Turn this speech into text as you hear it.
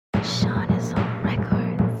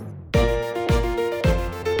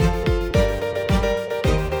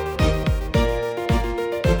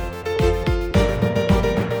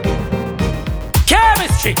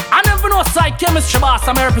chemistry. I never know side chemistry boss.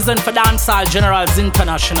 I'm represent for Dancehall Generals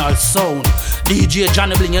International Sound. DJ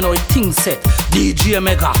Johnny Bling, you know it thing set. DJ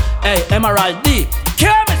Mega, hey Emerald D,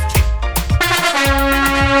 chemistry.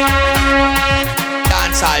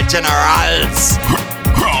 Dancehall Generals.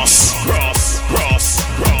 Cross.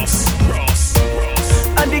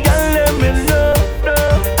 And the girl them will love,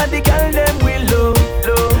 and the girl them will love,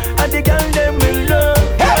 and the girl them will love.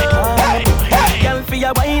 Girl for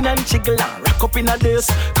your wine and jiggle and rock up in a this,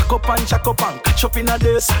 cock up and jack up and catch up in a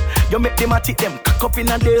this. You make them a tick them cock up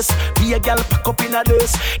in a this. Be a girl pack up in a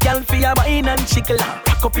this. Girl for your wine and jiggle and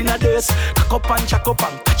rock up in a this, cock up and jack up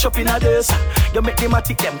and catch up in a this. You make them a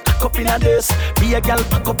tick them cock up in a this. Be a girl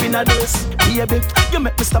pack up in a this. Baby, you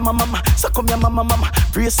make Mr. Mama, so come your mama.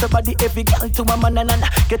 Brace your body, every girl to a man and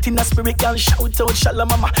get in a spirit, girl, shout out, shalom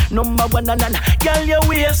mama. Number one and girl, your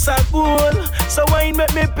waist are cool, so wine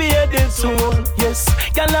make me pay the toll. Yes,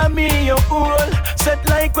 girl, I'm me your owl, set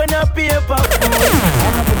like when a paper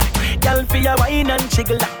fool. Girl, for your wine and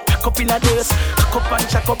jiggle, cock up in a this, cock up and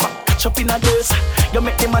jack up and catch up in a this. You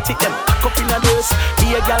make them a tick them, cock up in a this.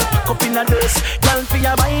 Be a girl, cock up in a this. Girl, for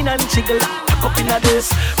your wine and jiggle, cock up in a this,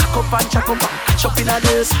 cock up and jack up and catch up in a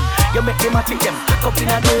this. You make them a tick them, cock up in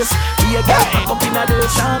a this. Be a girl, cock up in a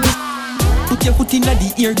this. Put your foot in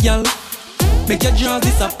the ear, girl. Make your jaws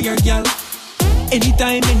disappear, girl.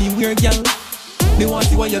 Anytime, anywhere, girl. Me want to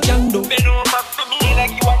see what you can do. Bend over for me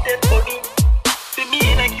like you want that body. For me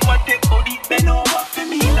like you want that body. Bend over for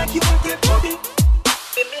me like you want that body.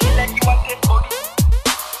 For me like you want that body.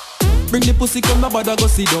 Bring the pussy, come nobody go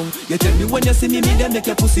sit down. You tell me when you see me then make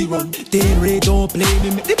your pussy run. Then Ray don't play me,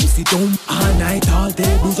 make the pussy down. All night, all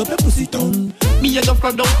day, bruise up your pussy down. Me a go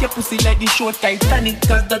front out your pussy like the show Titanic,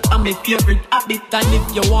 cause that I'm my favorite habit. And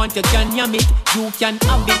if you want, you can yam it, you can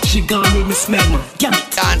have it. She gon' make me smell man, yam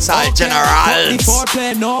it. Dancehall Generals. The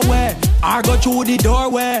foreplay nowhere, or go through the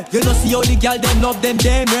doorway. You don't see how the girl them love them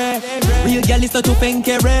rare. Real girl is not to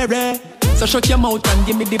penke rare. So shut your mouth and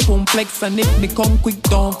give me the pump flex. And if me come quick,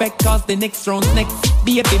 don't vex, cause the next round's next.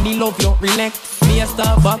 Baby, me love you, relax. Me a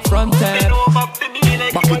star back front end.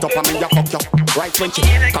 Back it up and me a fuck you. Right when she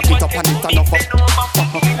cock it up and it a nuff up.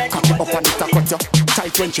 Cock it up and it a cut you.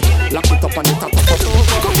 Tight when she lock it up and it a pop up.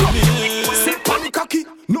 Sit on the cocky,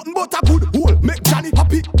 nothing but a good hole. Make Johnny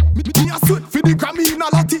happy. Me a sweat for the Grammy in a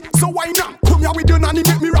lottie. So why not? Come here with your nanny,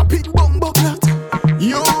 make me rap it. Bumbo clat.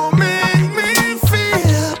 You make me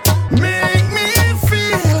feel. Make me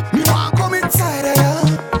feel. Me want come inside of ya.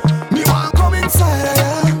 Me want come inside of ya.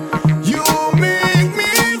 You make me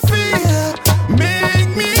feel. Make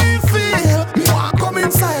me feel. Me want come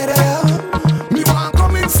inside of ya. Me want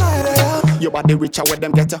come inside of ya. Your body richer where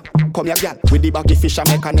them get ya. Come here, girl, with the baggy fish I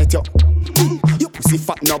make a net you. Your pussy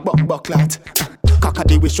fat no bumbo clat. Cock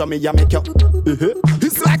the wish me ya make you.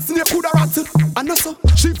 It's like snake coulda rattle. And also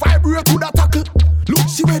she vibrate coulda tackle. Look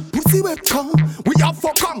she wet, pussy wet, come. We have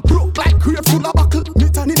for come, broke like crate full of buckle. Me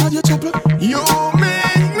turn in on your chapel. You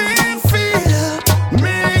make me feel.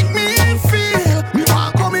 Make me feel. Me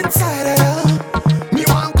want come inside of ya. Me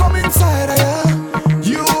want come inside of ya.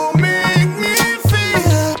 You make me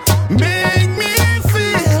feel. Make me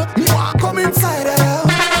feel. Me want come inside of ya.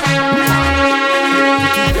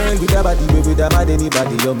 Girl with a body, with a bad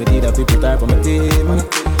anybody. You me need a people type for my team.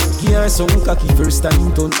 Give her some cocky first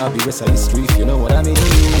time, don't have the rest of the street, you know what I mean?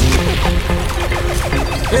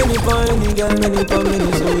 Any boy, any girl, many for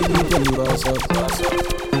many, so we need to leave us up.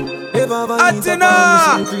 If I find it up,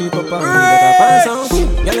 some creep up and better pass out.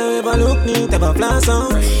 Girl, you ever look neat, ever flash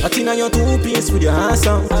out. I think on your two-piece with your ass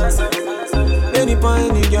out. Any boy,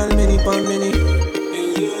 any girl, many for many.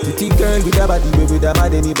 Pretty girl with a body, with a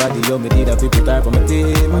bad anybody, you me need a people type for my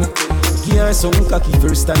team. Give her some cocky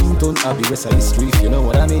first time, don't have the rest of the street, you know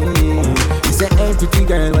what I mean? You say, hey pretty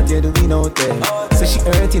girl, what you doing out there? Say she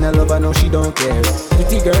hurting her love, I know she don't care.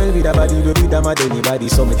 Pretty girl with a body, with a mad anybody,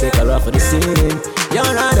 so me take her off for the scene.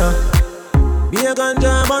 You're rather be a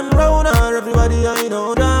ganja man round her, everybody I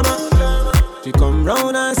know drama. She come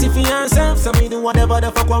round and see for herself, so me do whatever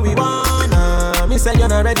the fuck what we wanna. Me say you're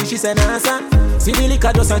not ready, she say nah son. See the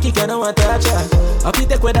liquor just a kick and I want to touch her. I pity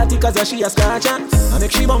take with that cause she a scratch her. I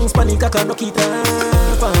make she bounce panic, I can knock it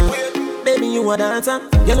off. Baby you a dancer.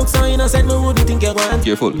 You look so innocent, me wouldn't think you want.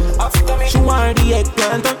 Careful. She want the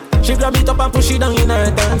eggplant. She grab it up and push it down in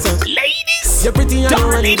her dancer. Ladies, you're pretty and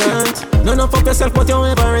you're elegant. None of fuck yourself but you're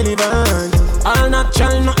ever relevant. All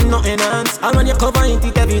natural, nothing enhanced. And when you cover it,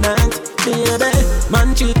 it evident. Baby,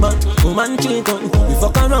 man cheat but woman cheat on. We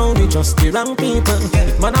fuck around with just the wrong people.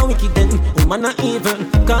 If man a wicked then man not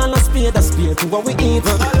even. Call a spade to what we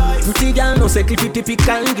even. Pretty girl no say clip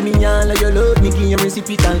typical. Give me all of your love, me give you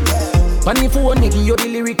reciprocal. Funny phone, me give you the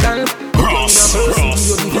lyrical. Give you the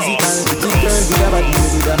physical. Pretty girl, with a body,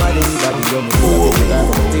 with a body, with a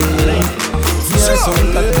body, yeah, so we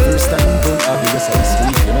got the first time, don't have the size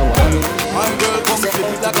sweet, you know what I mean? My girl, come flip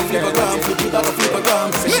it like a flippergram, flip it like a flippergram.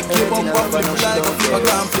 You bump up, flip it like a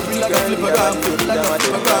flippergram, flip it like a flippergram, flip it like a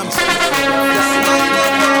flippergram.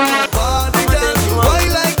 Party girl, why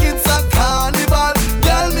like it's a carnival?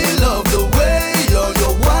 Girl, me love the way you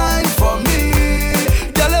wine for me.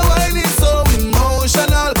 Girl, your wine is so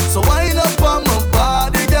emotional, so wine up on my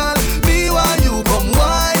body, girl. Me while you come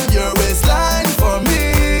wine your waistline for me.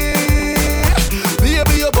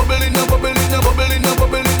 Baby, you're bubbling, you're bubbling, you're bubbling, you're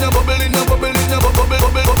bubbling, you're bubbling, you're bubbling, you're bubbling,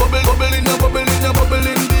 bubbling, you're bubbling, you're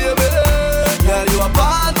bubbling, baby. Girl, you a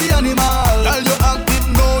party animal. Girl, you active,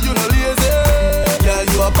 no, you no lazy. Girl,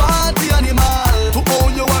 you a party animal. To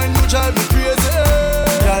own your wine, you drive me crazy.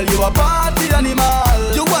 Girl, you a party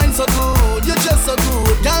animal. You wine so good, you just so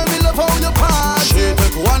good. Girl, me love how you party. She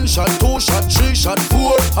take 1 shot, 2 shot, 3 shot,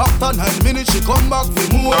 4. After 9 minutes, she come back for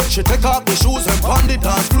more. She take off the shoes and pound the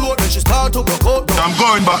dance floor. Then she start to go out. I'm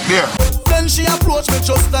going back there. Then she approach me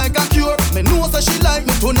just like a cure. Me know that she like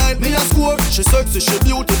me tonight, me a score. She sexy, she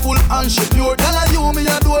beautiful and she pure. Tell her you me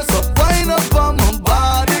a door, so wind up on my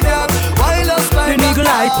body, girl. Wind up like the nigga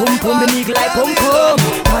like pum pum, the nigga like pum pum.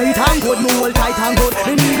 Tight and good, no all tight and good.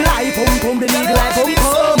 The nigga like pum pum, the nigga like pum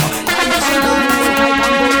pum. Tight and good.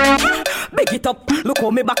 Big it up, look how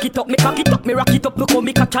me back it up, me cock it up, me rock it up, look how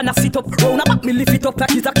me catch and I sit up. Round a back, me lift it up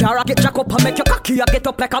like it's a car, I get jack up and make your cocky, I get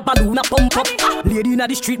up like a balloon, I pump up. Lady inna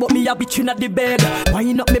the street, but me a bitch inna the bed.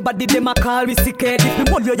 Wind up me body, them a call me sick head. If me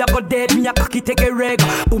ball you, you go dead, me a cocky take a reg.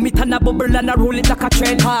 Boom it and a bubble and a roll it like a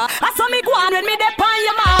trend. I saw me go on when me dep on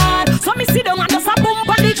your man. So me sit down and just a boom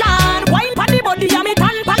pan the jan. Wine pan the body and me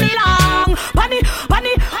tan pan the long. Pan it.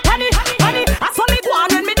 I saw me go on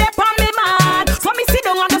when me dep on me man. So me sit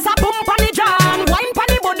down and just a boom pan the jan. Wine pan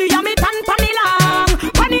the body and me tan pan the long.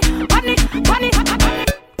 Pan it.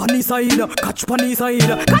 Panny side, catch panny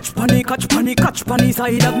side, catch panny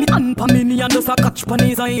side. Me hand pa me knee and just a catch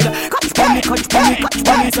panny side. Catch panny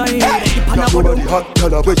side. Your body hot, tell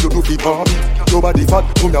her where you do fi party. Your body fat,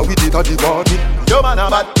 come here with it at the party. Your man a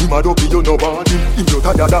bad, him a dopey, you no want him. Him you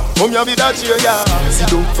ta-da-da, come here with that cheer, yeah. Sit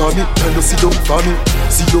down for me, can you sit down for me?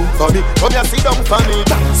 Sit down for me, come here sit down for me.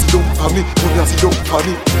 Sit down for me, come here sit down for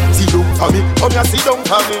me. Sit down for me, come here sit down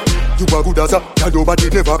for me. You a good as a, and nobody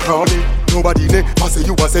never call me. Nobody never say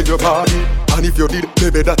you a sell your body. And if you did,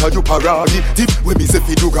 maybe that are you parody. Tip when me say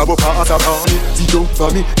fi do grab up as a party. Sit down for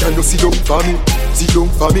me, can you sit down for me? Sit down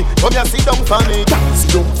for me, come here sit down for me.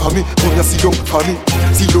 Sit down for me, come here sit down for me.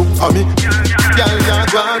 Sit down for me. Girl, you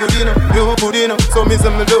go on with you know, you put in so me say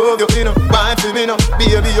me love you, you know. Wine for me, no,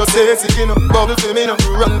 baby you sexy, you know. Bubble for me, no,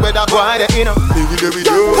 run with that boy, you know. Baby, there we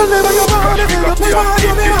go. Whenever you want it,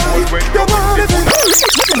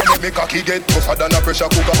 make cocky get tougher than a pressure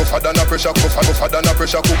cooker, tougher than a pressure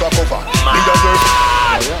cooker cover. Me a girl.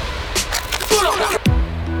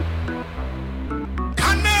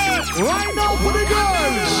 Right now for the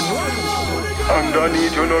girls.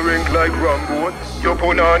 Underneath you no rink like Rambo. Your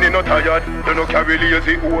punani no tired, you no carry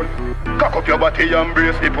lazy hole. Cock up your body and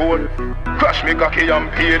brace the pole. Crash me cocky and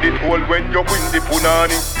pay the toll when you win the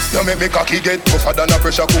punani. You make me cocky get tougher than a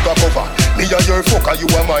pressure cooker cover. Me a your fucker, you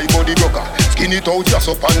are my body rocker. Skin it out just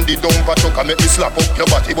up on the dumper trucker. Make me slap up your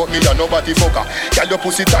body, but me a nobody fucker. Girl your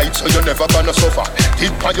pussy tight so you never gonna suffer.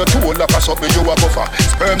 Tip on your toe like a something you a buffer.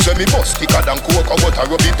 Sperms when me bust thicker than coke or butter.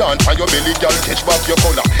 Rub it on your belly, girl catch back your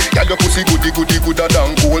collar. Girl your pussy gooder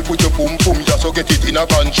than gold. Put your pum just so get it in a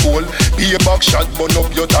control. Be a back shot, burn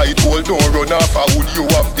up your tight hole. Don't run off a wood, you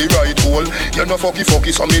have the right hole. You no fucky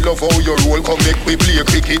so me love how you roll. Come make we play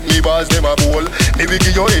cricket, me balls them a bowl. Me will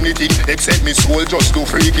give you anything except me soul. Just to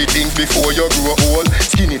freaky things before you grow old.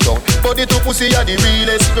 Skin it out, body to pussy are the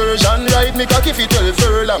realest version. Ride me cocky fit 12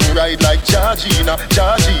 furlong. Ride like Georgina.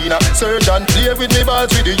 Surgeon, play with me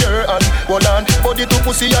balls with the year and hold on. Body to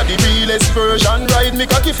pussy are the realest version. Ride me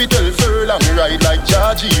cocky fit 12 furlong. Ride like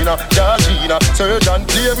Georgina. Surgeon,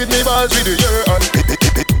 play with me balls with the year and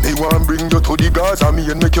Me want bring you to the Gaza, me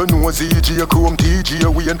and make you know ZJ Chrome, TJ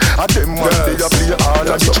Wayne. And them ones they a play all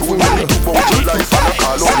of the tune. When you do about your life and I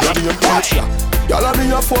call on your name. Y'all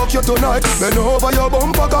me a fuck you tonight. Bend over your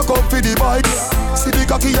bumper, cock up for the bike. See the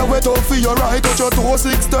cocky you wet up for your right. Touch your toe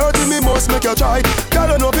 6:30, me must make you try.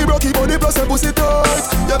 Y'all know be broke, body plus a pussy tight.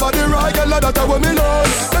 Your body right, girl, that's what me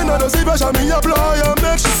like. Then I don't see pressure, me apply and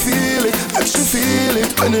make she feel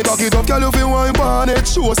it, When you cock it up, girl, you feel wine on it.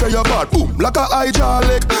 Show say you're bad, boom, like a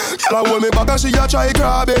hydraulic. Girl, I hold me back and she a try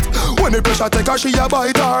grab it. When the pressure take her, she a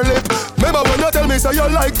bite her lip. Remember when you tell me say you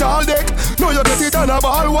like tall dick? Now you get it on a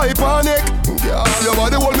ball wipe on it. Yeah, your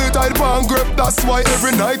body hold me tight pan grip. That's why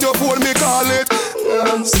every night you phone me call it.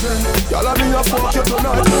 Girl, I be a fuck you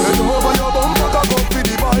tonight. Bend over your bum, back up for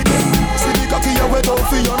the bike. See the cocky you wet out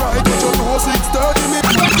for your right. Put your nose 6:30 me.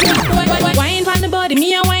 Wine from the body,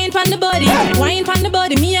 me a wine from the body. Wine from the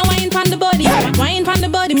body, me a wine from the body. Wine from the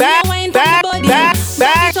body, me a wine from the body. Back,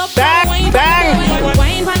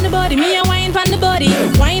 wine from the body, me a wine from the body.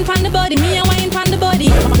 Wine from the body, me a wine from the body.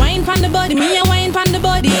 Wine from the body, me a wine from the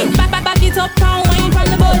body. Back it up, down, wine from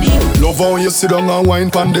the body. Love how you sit down and wine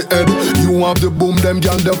from the head. You have the boom, them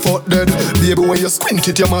girl them fuck dead. Baby when you squint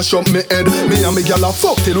it, you mash up me head. Me and me girl a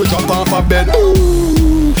fuck till we jump off a bed.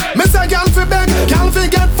 Ooh. Me say girl fi beg, girl fi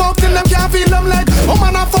get fucked till them can't feel them leg.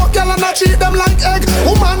 Woman a fuck girl and a treat them like egg.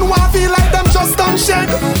 Woman want feel like them just don't shake.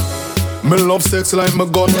 Me love sex like my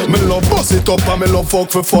gun. Me love bust it up and me love fuck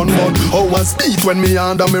for fun. But how I speed when me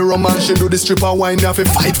under me romance. She do the stripper wine, me have to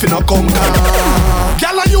fight finna come down.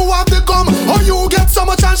 Girl and you have the gum, or you get so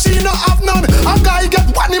much and she no have none. A guy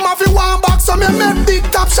get one, him have to one back. So me make big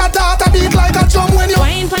top shot out a beat like a drum when you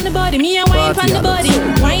wine from the body, me a wine from the body.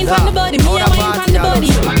 Wine from the body, me a wine from the body.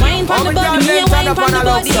 Wine from the body, me a wine from the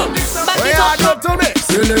body. Back it up to me.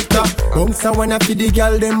 Selector, bounce a wanna feed the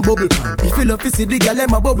girl them bubble pan. If you love to see the girl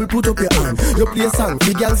them a bubble, put up your hand. You play song,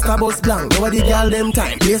 the girl star bus blank. Now the girl them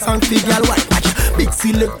time, play song, the girl white. Watch, big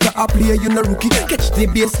selector a play, you no rookie. Catch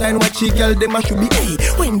the baseline, watch the girl them a should be. Hey,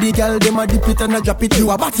 when the girl them a dip it and a drop it,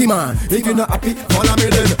 you a batty man. If you not happy, follow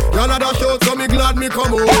me then. Y'all a dash out, so me glad me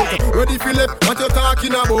come out. Ready Philip, what you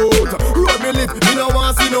talking about? Road me lip, me no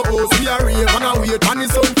want see no host. We a rave and a wait, and the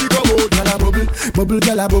sun fi come out. Girl a bubble, bubble,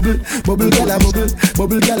 girl a bubble, bubble, girl a bubble.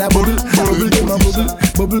 Bubble gala bubble, bubble gala bubble,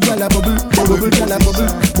 bubble gala bubble, bubble gala bubble,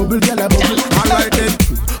 bubble gala bubble. I like it.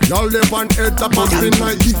 Y'all live on head top of spin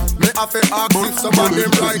like it. Me have to ask if some of them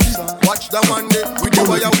like it. Watch the one day with the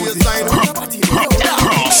wire waistline.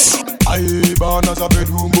 I born as a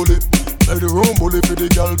bedroom bully, bedroom bully for the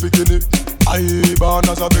girl bikini. I born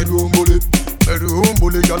as a bedroom bully, bedroom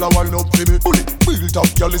bully girl a wind up to me. Bully, built up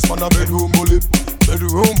girl is man a bedroom bully,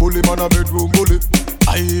 bedroom bully man a bedroom bully.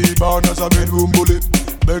 I born as a bedroom bully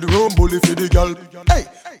for the girl. Hey,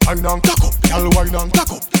 wine and cock up, girl wine and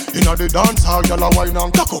cock up. Inna the dance hall, girl a wine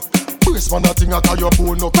and cock up. Brace man a thing a your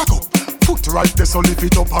bone no crack up. Foot right there so lift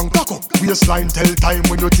it up and cock up. Waistline tell time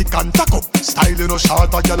when you tick and tack up. Style no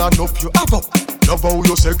short a girl and up you have up. Love how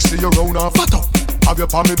you sexy, you round and fat up. Have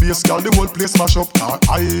your palmy base, girl the whole place mash up.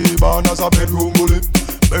 I born as a bedroom bully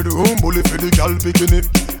for the girl bikini.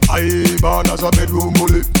 I born as a bedroom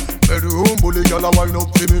bully. Bedroom bully, girl a wine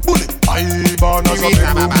up to me. Bully, I born as a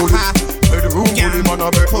bedroom bully. Bedroom bully, man a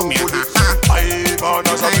bedroom bully. I born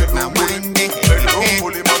as a bedroom bully. Bedroom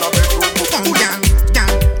bully, man a bedroom bully.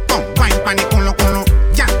 Come wine pan the colo colo.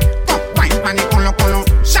 Yeah, come wine pan the colo colo.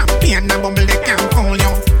 Champagne and bubble they can't fool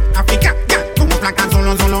you. Africa, yeah, come like a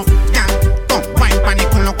zolo zolo. Yeah, come wine pan the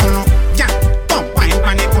colo colo. Yeah, come wine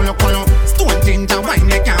pan the colo colo. Stone ginger wine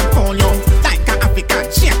they can't fool you. Like a Africa,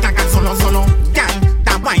 shake like a zolo zolo.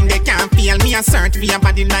 Wine they can't feel me a search for your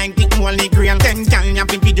body like the holy grail. Then girl you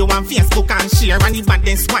have a video on Facebook and share. And the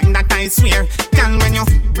baddest wine that I swear. Girl when you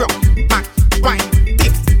broke back, wine,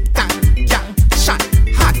 tick, tack, girl, shot,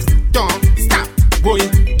 hot, don't stop, boy,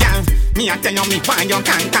 girl. Me a tell you me why you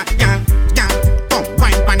can't tap, girl, girl. Come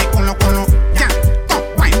wine pan the colo colo, girl. Come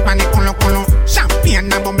wine pan the colo colo.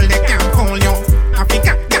 Champagne and bubble they can't fool you.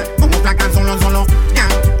 Africa, girl, move like a zolo zolo,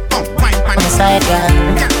 girl. Come wine pan the side,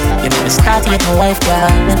 girl. You make me start with my wife, girl.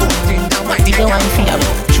 Did you want to you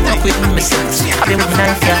up with me, sons? I'll be with my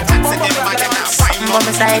knife, girl. Something on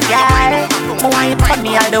my side, girl. Why you put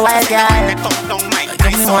me all the while, girl?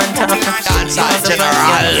 Give me one time. Dancehall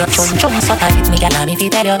General. Chum so tight, me girl, me fi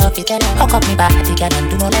tell you. Hook up me body, girl, and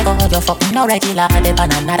do no lego. You fuck me no regular, the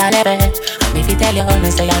banana da leve. Me fi tell you,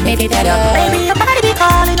 me say me fi tell you. Baby, your body be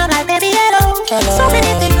calling on like baby hello. So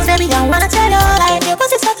many things, baby, I wanna tell you. Like your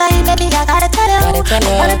pussy so tight, baby, I gotta tell you.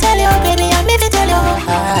 Wanna tell you, baby, I me fi tell you.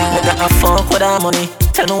 You got a fuck with that money.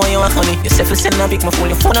 Tell me why you want honey. You say for send a pic, my phone,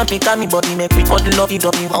 your phone and pick on me, but me make me cut the love you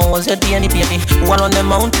drop me. How was your day and the baby? One on the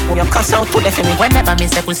mount, when you cast out to left me. Whenever me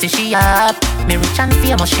say pussy she up, me rich and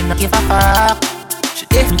famous, she not give a fuck. She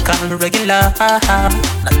didn't call me regular,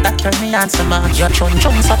 not that turn me answer man. Your chum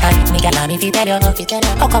so tight, me gal and me fi tell you.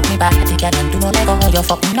 Hook up me body, gal and do no lego. You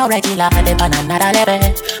fuck me no regular, the banana da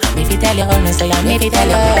leve. Me fi tell you, me say me fi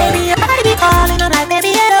tell you. Baby, your body be calling on like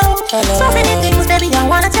baby hello. So many things, baby, I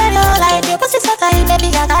wanna tell you. Like your pussy so tight, baby,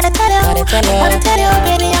 I gotta tell you. Wanna tell you,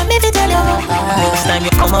 baby, I me fi tell you. Next time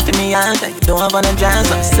you come want for me and you don't have on a jazz.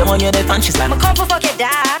 Say when you're the fan, she's like, I'ma come for fuck your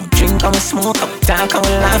dad. drink and we smoke, and we talk and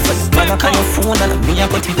we laugh. Man, I call your phone and me I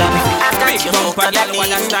got it down. Big bumper girl,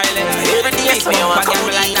 what a style. Every day Big bumper girl,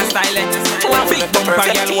 like a style. Big bumper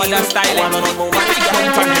girl, what a style. Big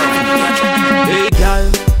bumper girl. Hey girl,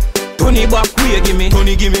 Tony back way give me,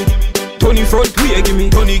 Tony give me. Tony front way give me,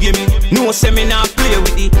 Tony give me. No seminar play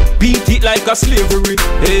with it, beat it like a slavery.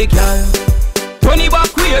 Hey girl, Tony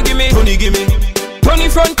back way give me, Tony give me. Tony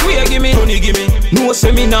front way give me, Tony give me. No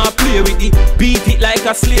seminar play with it, beat it like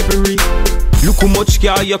a slavery. Look how much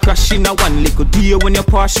car you crash in a one little day when you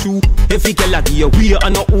pass through. Every girl a give you way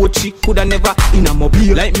and no old chick coulda never in a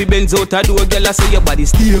mobile. Like me Benz out a door, girl a say your body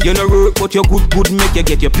still. You no work but you good make you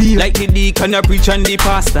get your peel. Like the deacon a preach and the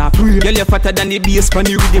pastor pray. Girl you fatter than the bass pan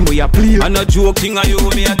the rhythm where you play. And no joking a you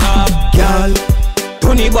me a top. Girl,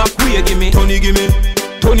 Tony back way give me, Tony give me.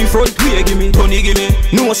 Tony front way give me, Tony give me.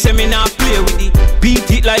 No seminar play with it, beat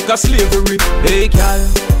it like a slavery. Hey girl,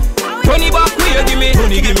 Tony back way give me,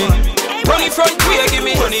 Tony give me. Tony front way give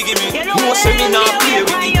me, Tony give me. No seminar play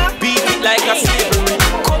with it, beat it like a slavery.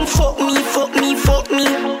 Come fuck me, fuck me, fuck me.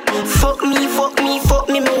 Fuck me, fuck me, fuck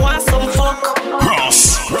me. Me want some fuck.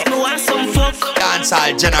 Me want some fuck.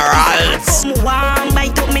 Dancehall generals. Me want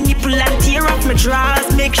bite up me nipple and tear up my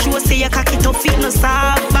drawers. Make sure say you cock it up, fit no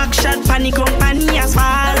soft. Back shot, panic ground, panny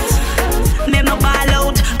asphalt. Me no ball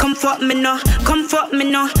out. Come fuck me no, come fuck me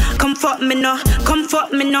no, come fuck me no, come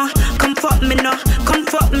fuck me no, come fuck me no, come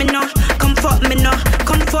fuck me no, come fuck me no,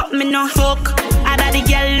 come fuck me no. Fuck, other the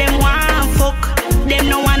girl them want fuck. Them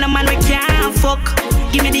no want a man we can't fuck.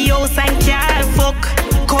 Give me the house and car fuck.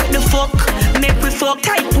 Cut the fuck, make we fuck.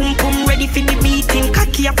 Tight pum pum ready for the beating.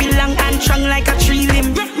 Cocky up long and strong like a tree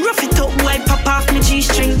limb. Rough it up boy, pop off my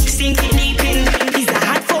G-string. Sink it deep in. Is a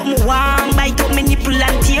hot fuck me warm. Bite up my nipple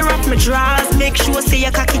and tear up my drawers. Make sure say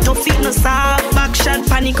you cock it up, fit no soft. Back shot,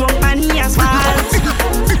 panic ground, panny asphalt.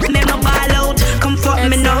 Me no ball out. Come fuck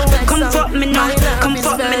me now, come fuck me now, come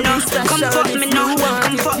fuck me now, come fuck me now,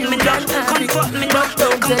 come fuck me now, come fuck me now, come fuck me now,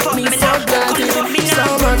 come fuck me now.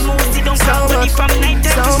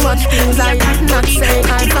 So much things I did not say.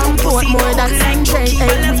 I found put more than Sanjay.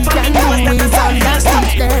 And we can do these on the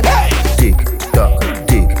street there. Tick tock,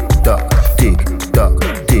 tick tock, tick tock,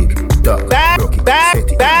 tick tock. Broke it, set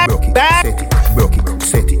it, broke it, set it, broke it,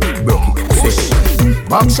 set it, broke it, set it.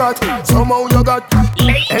 Back shot, somehow you got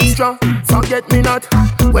extra. Forget me not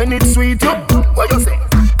when it's sweet. You, what you say?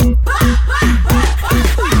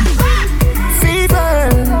 Fever,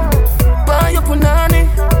 buy your punani.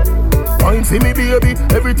 Wine for me baby,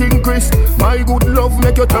 everything crisp. My good love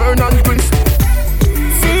make you turn and crisp.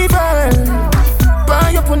 Fever,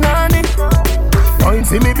 buy your punani. Wine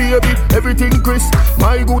for me baby, everything crisp.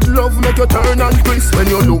 My good love make you turn and crisp. When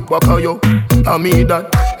you look back at you, I mean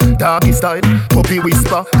that doggy style, puppy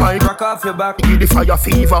whisper. My rock off your back, give the fire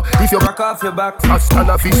fever. If you rock off your back, hasta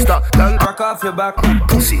la vista, girl. Rock off your back,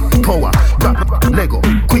 pussy, power, rap, Lego,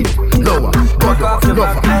 quick, lower, godo,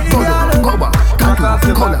 lover, godo, cover,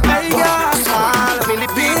 tattoo, color.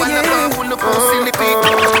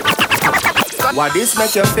 What this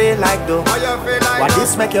make you feel like though? What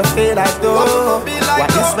this make you feel like though? What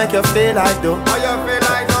this make you feel like though?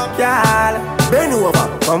 Girl, bend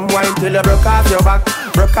over, come wine till you broke off your back.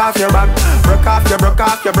 Broke off your back, broke off your, broke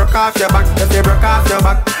off your, broke off your back. If you broke off your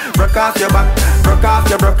back, broke off your back, broke off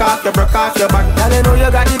your, broke off your, broke off your back. Girl, you know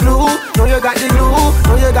you got the glue, know you got the glue,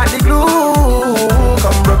 know you got the glue.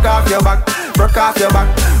 Come broke off your back, broke off your back,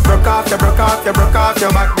 broke off your, broke off your, broke off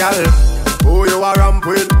your back, girl. Who you are ramp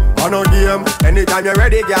with? On a game, anytime you're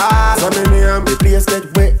ready, girl. So me name, the place get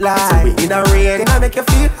wet like. So we in a rain, I make you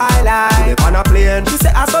feel high like. On a plane, she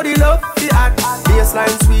say I saw the love, the act.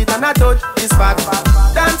 Baseline sweet and I touch this fat.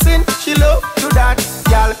 Dancing, she love do that,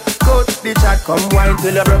 girl. Cut the chat, come wine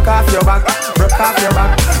till you broke off your back, broke off your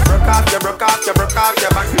back, broke off your, broke off your, broke off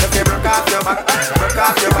your back. If you broke off your back, broke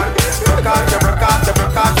off your back, broke off your, broke off your,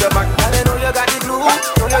 broke off your back. Girl, you know you got the glue,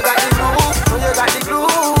 know you got the glue, know you got the glue.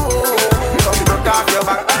 Come broke off your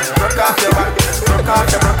back, broke off your back, broke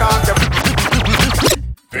off your, broke off your.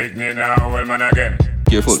 Pick me now, well man again.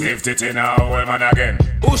 Careful. Stiff titty now, well man again.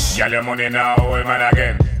 Push. Gyal your money now, well man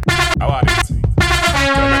again. How are it?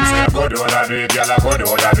 Tell them say I go do all I do it, gyal I go do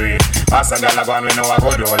all I do it. As a girl a gone, we know a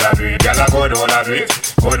good old a do it. Girl a good old a do it,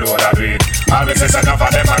 good old a do it. All the sisters enough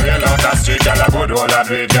of them a real out the street. Girl a good old a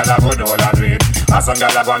do it, girl a good old a do it. As a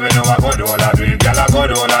girl a gone, we know a good old a do it. Girl a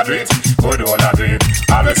good old a do it, good old a do it.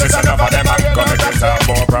 All the sisters enough of them a come to get some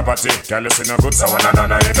more property. Girl you see no good, so one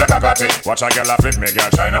and it like a got it. Watch a girl a flip me,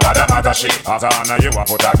 girl try no matter matter she. After honor you a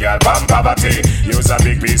put a girl bam poverty. Use a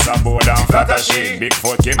big piece of board and flatter she. Big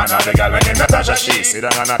foot Kim and all the girl when in Natasha she. Sit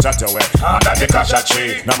down and a chat your way under the cash at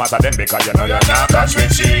tree. No matter them because you know you're not catch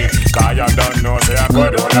with she. Cause you don't know say a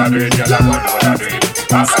good old a do it. Girl a good old a do it.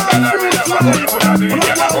 As a girl a real a good old a do it.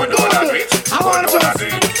 Girl a good old a do it. Good old a do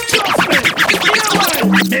it.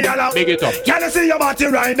 Big it up. Can you see your body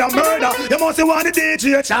ride a murder? You must want the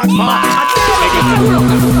DJ chat.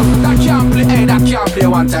 That can't play, hey, that can't play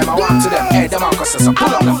one time. I want to them, hey, them Marcus, so pull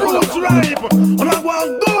up. I'm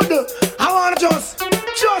want good. I want just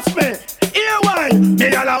trust me. Here why?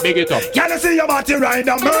 Big it up. Can you see your body ride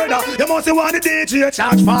a murder? You must want the DJ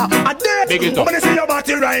charge for a day. Big it up. When you see your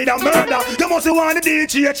body ride a murder, you must want the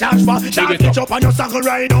DJ charge for. Shall pitch up on your saddle,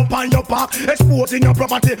 ride up on your back, exposing your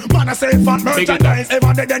property. Man, I say fat merchandise.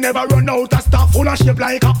 Ever they never run out of stuff. Full of shape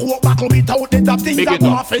like a coke buckle without the top things that go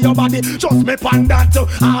off in your body. Just me pan that to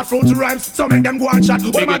hard fruit rhymes. So make them go and chat.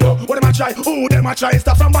 What them a do? What them a try? Who them a try?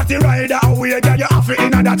 Stop from body rider away. Girl, you have it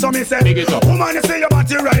in that. So me say, woman, you see your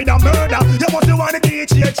body ride a murder. You must want the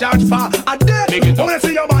DJ charge for a day. When you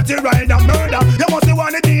see your body ride a murder, you must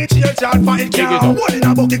want the DJ charge for it. Can't one in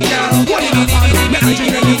a bucket, can't one in a pan.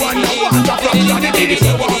 Messaging anyone you want to from the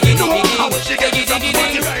DJ. Want to know how she gets up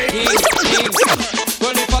body ride.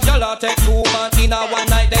 Well, if a girl take 2 months in a one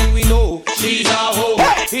night, then we know she's a hoe.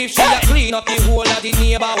 If she a clean up the whole of the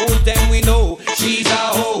neighborhood, then we know she's a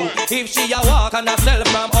hoe. If she a walk and a sell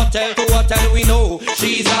from hotel to hotel, we know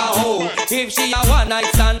she's a hoe. If she a one night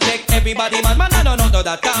stand, take everybody man, I don't know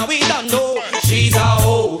that can we don't know. She's a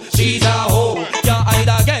hoe, she's a hoe. You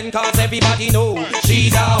hide again cause everybody know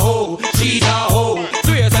she's a hoe, she's a hoe.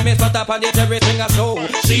 3 years I miss but up on the terrace ring a show.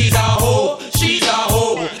 She's a hoe, she's a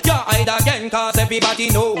hoe. You hide again cause everybody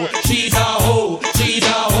know she's a hoe, she's a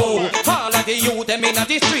hoe. All of the youth them in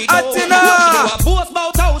the street know. She do a boast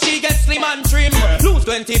about how she gets slim and trim. Lose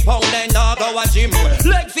 20 pound and now go a gym.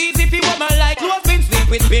 Legs easy if you woman like clothes been sleep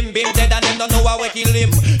with bim bim dead and them don't know how we kill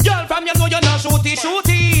him. Girl from you know you're not shooty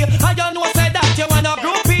shooty. And you know say that you wanna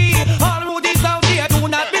groupie. All who this out here do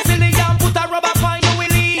not be silly and put a rubber on your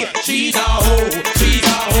willy. She's a hoe, she's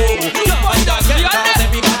a hoe. You find that girl cause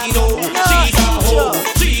everybody know she's a hoe,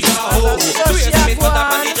 she's a hoe. 3 years I miss but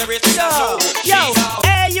up on the terrace in a show. Yo,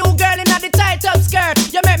 hey you girl in the tight up skirt.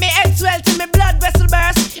 You make me head swell till me blood vessel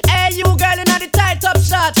burst. Hey you girl in the tight up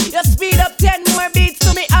shirt. You speed up 10 more beats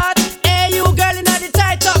to me heart. Hey you girl in the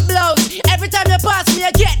tight up blouse. Every time you pass me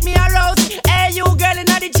you get me aroused. Hey you girl in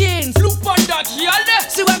the jeans. Look on that girl.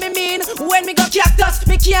 See what me mean? When me go cactus,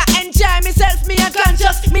 me can't enjoy myself. Me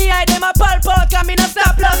unconscious. Me hide them a pulp out and me no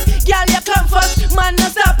stop loss. Girl you come first, man no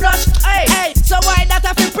stop rush. Hey, hey, so why that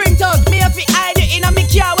I feel print out? Me have to hide it in a me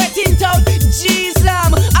car wet tint out. Jeez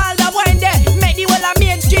lamb, all the wine there. Make the whole of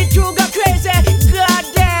Main Street crew go crazy. God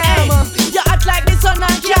damn, hey. You act like the sun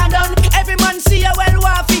and can't done. Every man see you well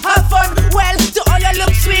waffy, have fun. Well, to all you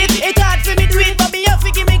look sweet. It hard for me do it, but me have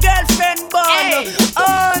to give me girlfriend bun. Hey.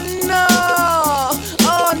 Oh no,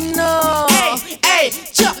 oh no. Hey, hey,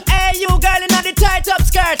 hey, you girl in the tight up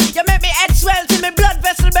skirt. You make me head swell till me blood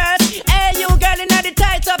vessel burst. Hey, you girl in the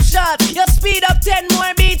tight up shirt. You speed up 10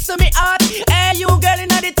 more beats to me heart. Hey, you girl in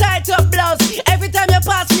the tight up blouse. Every time you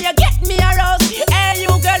pass me, you get me aroused. Hey,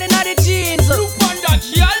 you girl in the jeans. Look on that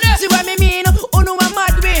girl. See what me mean? Uno a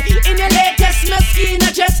mad way. In your latest, no skin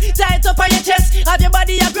a dress. Tight up on your chest. Have your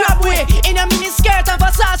body a grab way. In a mini skirt and a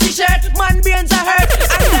saucy shirt. Man brains are hurt.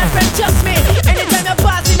 And girlfriend trust me. Anytime you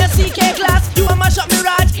pass in a CK class, you a mash up me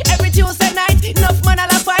raj. Every Tuesday night, enough man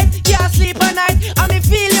all a fight. Can't sleep at night. And me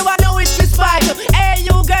feel you I know it's respect. Hey,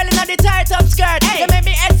 you girl in the tight up skirt. You make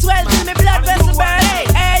me head swell till me blood vessel burn.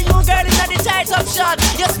 Hey, you girl in the tight up shirt.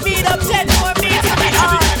 You speed up 10 more beats to me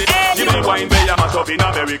heart. Give me the wine where you mash up in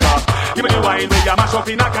America. Give me the wine where you mash up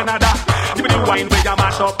in Canada. Give me the wine where you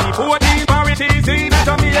mash up the 14 parities in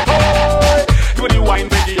Jamaica. Give me the wine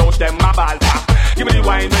where the house them a ball tap. Give me the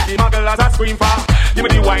wine where the mugglers a scream for. Give me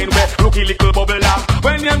the wine where rookie little bubble laugh.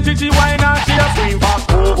 When them chichi wine and she a scream for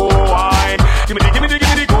go-go wine. Give me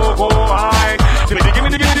the go-go wine. Give me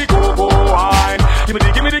the go-go wine. Give me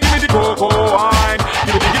the go-go wine.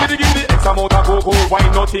 Give me the X amount of go-go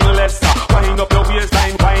wine, nothing less. Wind up your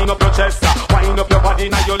waistline, wind up your chest. Wind up your body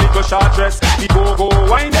now your little short dress. The go-go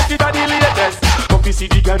wine, that's it the latest. Come to see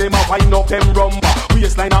the girl them a wind up them rumba.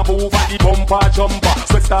 Waistline a move and the bumper jumper.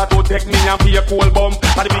 Sweat start to take me and be a cold bump.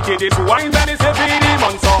 And the wickedest wine when it's heavy the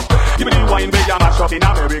monster. Give me the wine where you mash up in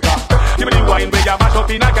America. Give me the wine where you mash up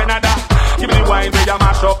in Canada. Give me the wine where you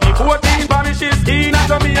mash up the 14 parishes in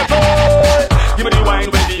Jamaica. Give me the wine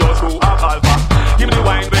when the yours go a alpha. Give me the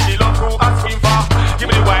wine when the love go a swim for. Give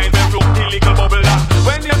me the wine when room the little bubble da.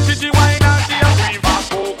 When you see the wine and she a scream for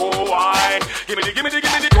cocoa wine. Give me the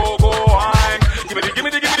cocoa wine. Give me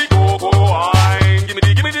the cocoa wine. Give me the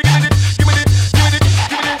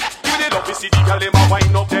love we see the girl them a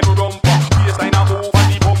wine up them rumpa. Waistline a move and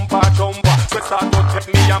the bumper jumper. Sweat start to take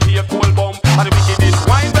me and be a cold bump. And the wickedest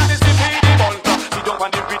wine when it's the baby bunker. Sit down on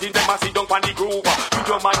the rhythm them a sit down on the groove. With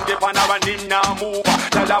your man dip on her and him now move.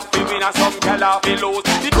 Tell her fi win and some tell her fi lose.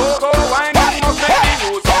 The cocoa wine and must make the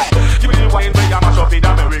news. Give me the wine where you mash up in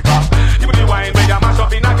America. Give me the wine where you mash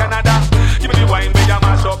up in Canada. Give me the wine where you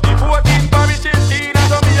mash up the 14 parishes in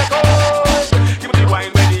Jamaica. Give me the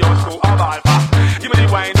wine where the yours go a alpha. Give me the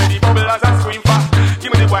wine where the bubblers a scream for.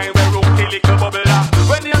 Give me the wine where room the little bubbler.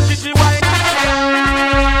 When you see the wine.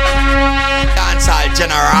 Dancehall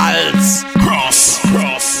Generals. Cross.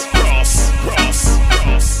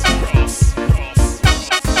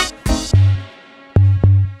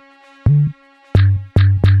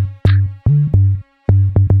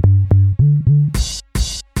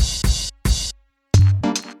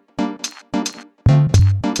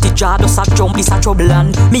 Jar does a jump, this a trouble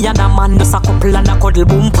and me and a man does a couple and a cuddle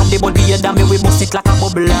boom. Pan the body and me we bust it like a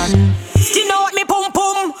bubble and you know what me pum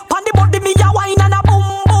pum. Pan the body me a wine and a boom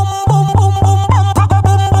boom boom boom boom boom boom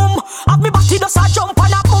boom boom. Have me body does a jump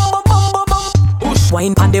and a boom boom boom boom boom.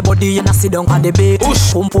 Wine pan the body and a sit down pan the bait.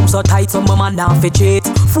 Pum pum so tight some man now fi cheat.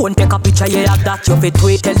 Phone take a picture yeah that you fi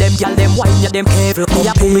tweet. Tell them gyal them wine yeah them careful. Me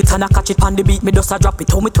a pull it and a catch it pan the beat. Me does a drop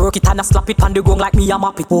it. How me twerk it and a slap it pan the gong like me a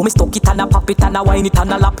map it. Oh me stuck it and a pop it and a wine it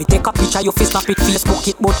and a lap it. Take a picture you fi snap it. Facebook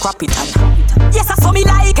it but crap it and yes I saw me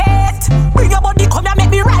like it. Bring your body come and make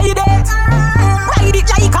me ride it. Ride it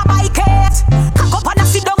like a bike it. Cock up and a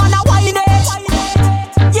sit down and a wine it.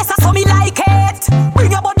 Yes I saw me like it.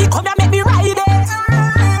 Bring your body come and make me ride it.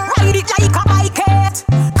 Ride it like a bike it.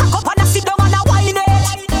 Cock up and a sit down and a wine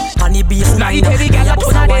it. Honey baseline, me a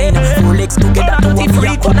bust a wine. Four legs together to one me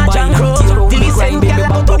a combine. Tear out the grind, baby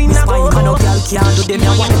back up me spine. And no girl can't do them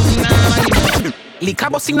a wine. Lick a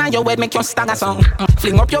bus inna your head, make you stagger song.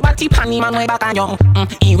 Fling up your body, pan him and way back on you.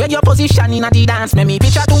 In where your position inna the dance, make me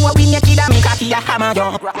picture to a win your kid and make a key a hammer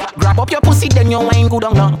you. Grab up your pussy, then your wine good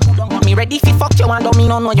on you. Me ready fi fuck you and don't me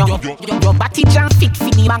no know you. Your body jam fit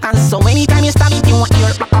fi the back and so anytime you stab it, you want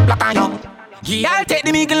your black on you. Yeah, I'll take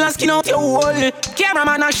the middle and skin out your hole.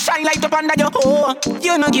 Cameraman a shine light up under your hole.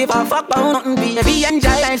 You no give a fuck about nothing, baby. Enjoy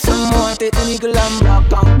life some more. Take the middle and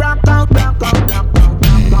rock out, rock out, rock out, rock out.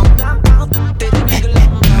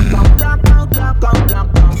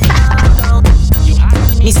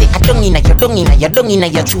 Me say I dung inna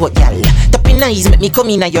your throat, y'all. Tapping eyes make me come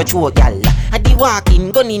inna your throat, y'all. I di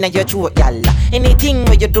walking gun inna your throat, y'all. Anything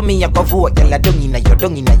where you do me, I go vote, y'all. Dung inna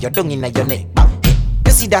your neck. Hey,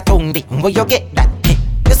 you see that tongue, where you get that? Hey,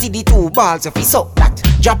 you see the two balls, if you suck that.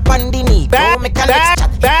 Drop on the knee, go make a let's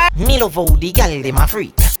chat. Me love how the gal dem a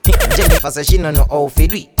free. Jennifer say she no know how to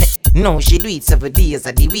do it. No, she do it 7 days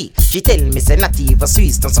of the week. She tell me say not even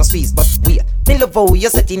Swiss, don't some Swiss, but we. Me love how you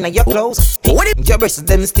set inna your clothes. Your breasts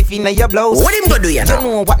them stiff inna your blouse. What him go do ya now? You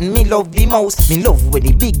know what me love the most? Me love when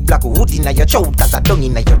the big black hood inna your throat. Cause I dung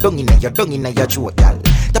inna your throat, y'all.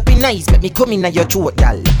 Tapping eyes make me come inna your throat,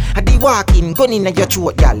 y'all. I di walking gun inna your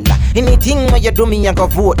throat, y'all. Anything where you do me, I go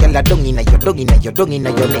vote, y'all. Dung inna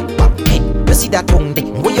your neck. Hey, you see that tongue there?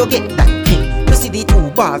 Where you get that? Hey, you see the two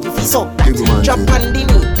balls if you suck that? Drop on the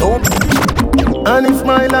knee, don't. And if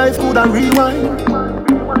my life could have rewind,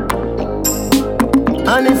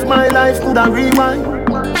 and if my life could have rewind,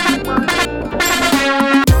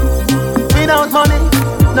 without money,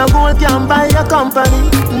 no gold can buy a company.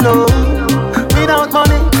 No, without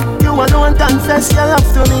money, you alone confess your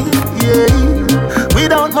love to me. Yeah,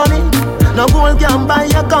 without money, no gold can buy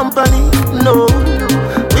a company. No,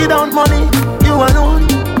 without money, you alone.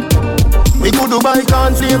 We could do buy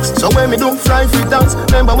cornflakes, so when me do fly free dance.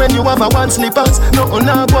 Remember when you have a one slippers. No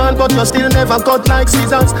not one, but you still never cut like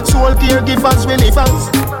scissors. Soul caregivers when it fans.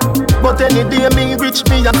 But any day me rich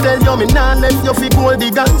me, I tell you me nah left you fi gold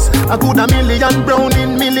diggers. I could a million brown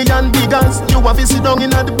in million biggers. You have to sit down in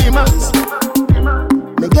the beamers.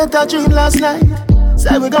 Me get a dream last night,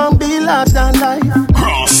 say we gon' be large than life.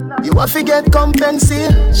 You have to get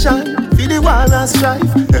compensation for the war and strife.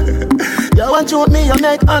 You want to me, you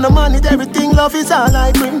make on the money, everything love is all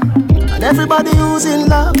I bring. And everybody who's in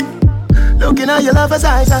love, looking at your love as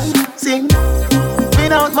I sing.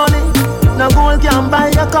 stand by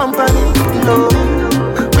your company. No,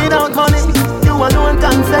 without money, you alone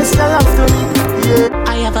confess your love to me. Yeah.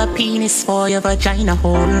 I have a penis for your vagina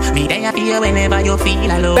hole. Me there for you whenever you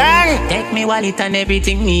feel alone. Bang. Take me wallet and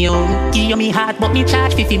everything me own. Give you me heart but me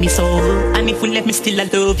charge for me soul. And if you let me still I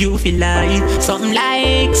love you feel like something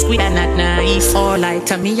like Squid and Not Nice. Or like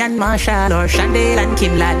Tommy and Marshall or Chandel and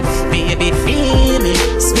Kim Lad. Baby feel me,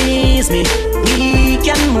 squeeze me. We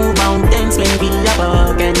can move mountains when we are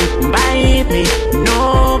broken. Bite me,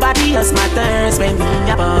 nobody else matters when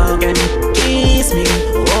we are broken. Kiss me,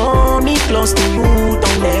 hold me close to you,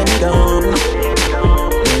 don't let me down.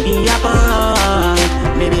 Maybe apart,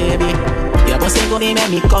 baby. Your pussy go be make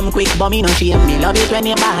me come quick, but me no shame. Me love it when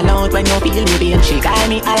you ball out, when you feel me pain. She call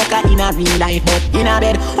me Alka in a real life, but in a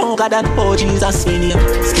bed, oh God and oh Jesus, when you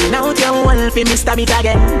skin out your wolf, me stab it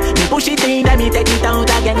again. Me push it in, then me take it out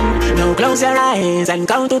again. Now close your eyes and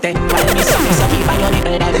count to 10. While me suck keep on your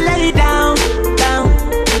nipple, then lay it down, down,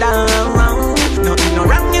 down. Nothing no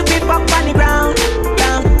wrong if it pop on the ground.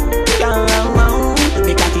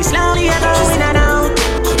 Because it's slowly going in and out.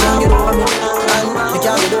 She can't get over me, and me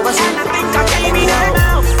can't get over she.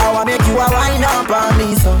 I wanna make you a wind up on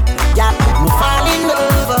me, so yeah, me fall in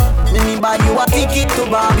love. Me buy you a ticket to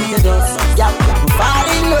Barbados. Yeah, me fall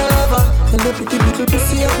in love. And the pretty little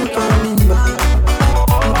pussy, I'm coming back.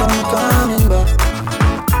 I'm coming back.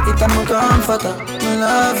 It's my comforter, I'm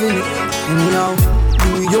loving it. Now,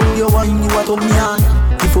 you wine, you a to me on.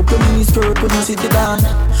 If you put me in this skirt, put me sit it down.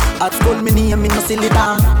 At school, me name, me no silly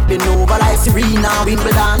down. Been over like Serena,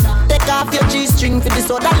 Wimbledon. Take off your G-string for this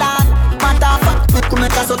other land. Matter of fact, me could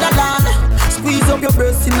make a soda land. Squeeze up your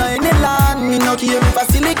breast in any land. Me no care for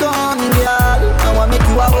silicone, girl. I wanna make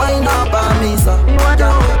you a wind up on me, so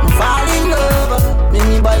yeah. Me fall in love.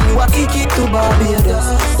 Me buy you a ticket to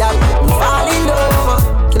Barbados. Yeah, me fall in love.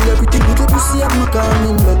 Kill everything little pussy, I'm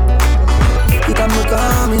coming back. It am me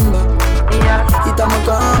coming back. It am me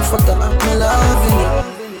comforter, me loving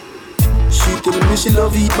you. She tell me she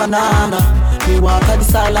love eat banana. Me walk at the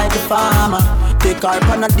side like a farmer. Take her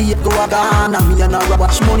on a date, go a Ghana. Me and her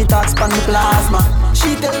watch money talks pan the plasma.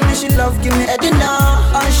 She tell me she love give me head now.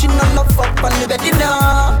 And she not love fuck pan the bed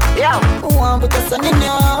now. Yeah, want put a sun in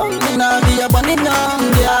ya. Me nah be a bunny now,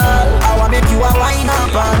 girl. I wanna make you a wine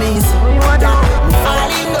up on me, so yeah. Me fall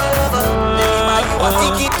in love. Baby, you a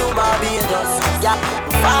ticket to Barbados. Yeah,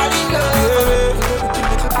 me fall in love.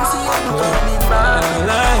 Little pussy, I'm coming back.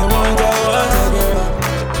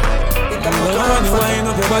 When you wind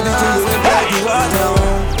up your body till you wet like the water.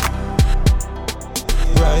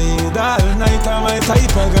 Ride all night, I'm my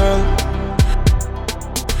type of girl.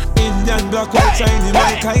 Indian, black, white, shiny,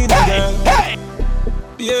 my kind of girl.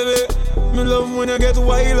 Baby, me love when you get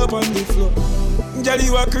wild up on the floor. Girl,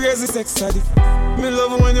 you a crazy sex addict. Me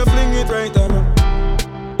love when you fling it right around.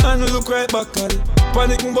 And you look right back at it.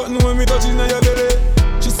 Panicking button when me touching on your belly.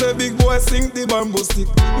 She said, big boy, sink the bamboo stick.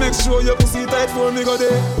 Make sure your pussy tight for me go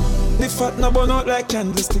there. The fat no burn out like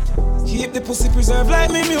candlestick. Keep the pussy preserved like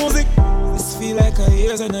me music. This feel like a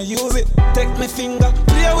years and I use it. Take my finger,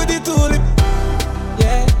 play with the tulip.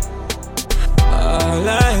 Yeah. All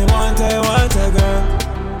I want a girl.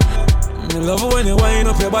 Me love when you wind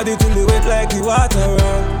up your body till you wet like the water.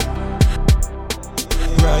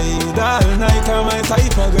 Ride all night, I'm my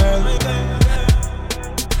type of girl.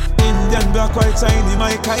 Indian, black, white, shiny,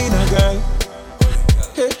 my kind of girl.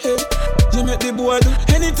 Hey, hey. You make the boy do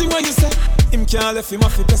anything when you say. Him can't left him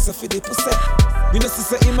off the press for the pussy. You know she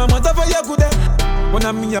say him a mother for you good there. When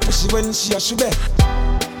I mean a pushy when she a shoe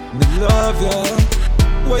me love you.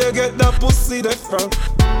 Where you get that pussy there from?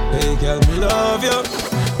 Hey girl, me love you.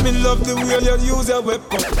 Me love the way you use your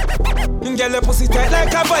weapon. Girl, your pussy tight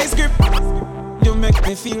like a vice grip. You make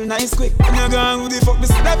me feel nice quick. When you gone with the fuck, me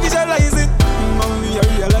snap visualize it. Only you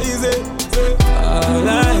realize it. All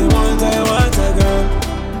I want a girl.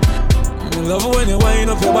 Me love when you wind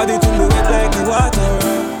up your body till you wet like the water.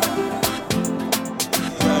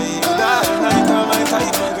 Ride all night, I'm my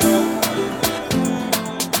type of girl.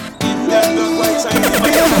 Indian, black, white, shiny.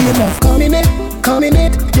 Your love coming it.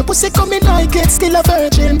 Your pussy coming like it's still a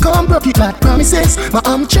virgin. Come broke it like promises. My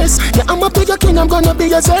arm chest. Yeah, I'm up to your king, I'm gonna be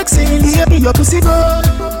your sexy. Yeah, be your pussy good.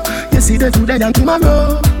 You see the today and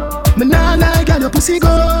tomorrow. Me nah lie, girl, your pussy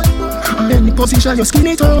good. Any position you skin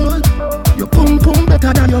it all. Your pum pum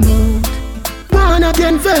better than your mouth. Born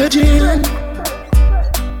again virgin.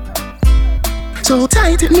 So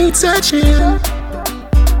tight it needs searching.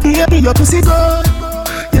 Yeah, be your pussy good.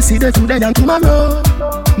 You see the today and tomorrow.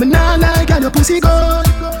 Me nah lie, girl, your pussy good.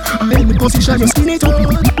 Any position you skin it up.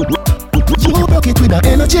 You broke it with a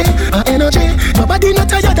energy. Your body not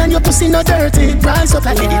tired and your pussy not dirty. Rise up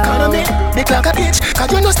like the economy. The clock a itch.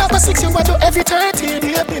 Cause you no stop at 6, you want to every 30.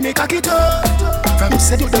 Baby, me cock it up. From you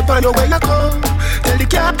said you the pan where you come. Tell the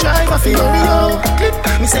cab driver fi hurry up. Clip.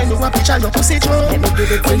 Me send you a picture your pussy joe.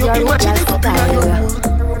 When you be watching it up in your mood.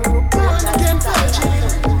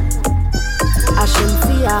 I shouldn't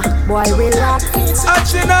fear, boy, relax.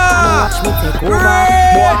 Achina! Watch me take over,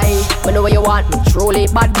 boy. Me know what you want, me truly.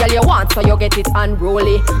 Bad girl you want, so you get it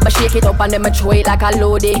unruly. But shake it up and then me throw it like a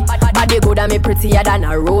loadie. Body good and me prettier than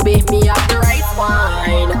a ruby. Me have the right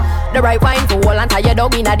wine. The right wine to hold and tie your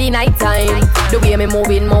dog in the night time. The way me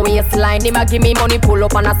moving my waistline, they ma give me money, pull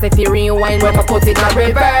up and I say fi rewind. When me put it in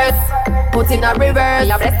reverse, put in a reverse.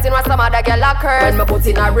 Me a blessing when some other girl a curse. When me put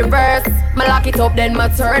in a reverse, me lock it up then me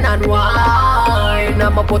turn and wine. Now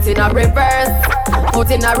me put in a reverse, put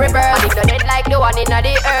in a reverse. And if the dead like the one in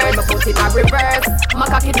the earth, me put in a reverse, me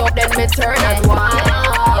cock it up then me turn and wine.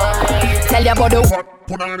 Tell you about the fat,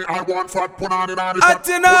 put on it, I want fat, put on it, I want fat,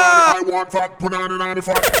 put on it, I want fat, put on it, I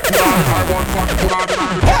want fat, put on it, I want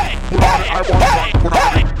fat, put on it,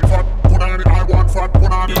 put on it, I want fat,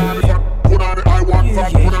 put on it, put on it, I want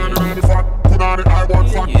fat, put on it, put on it, I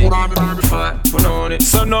want fat, put on it, put on it.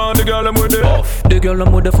 So now the girl I'm with it off. The girl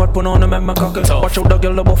I'm with the fat put on them and my cock it off. Watch out the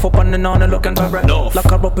girl buff up and on and looking correct. Lock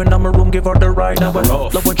her up in my room, give her the ride now.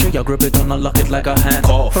 Love when she grip it and lock it like a hand.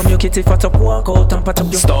 From your kitty fat up, walk out and pat up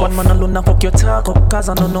your stuff. One man alone and fuck your talk up, cause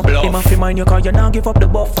I don't know. Him and fi mind you cause you now give up the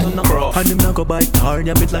buff. And him now go bite hard,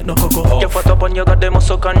 you bit like no cocoa. You fat up and you got them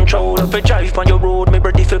muscle control. If you drive on your road, me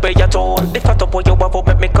ready fi pay your toll. The fat up when you have up,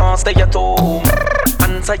 make me can't stay at home.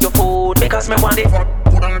 Answer your food because me want it.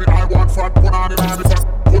 Put on it, I want fat, put on it,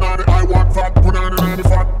 put on it, I want fat, put on it,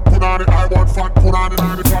 put on it, I want fat, put on it, put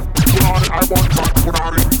on it, I want fat, put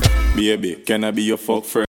on it. Baby, can I be your fuck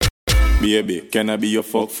friend? Baby, can I be your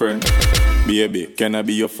fuck friend? Baby, can I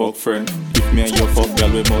be your fuck friend? If me and your fuck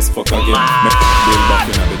girl, we must fuck again. Build back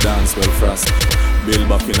in the dance well fast. Build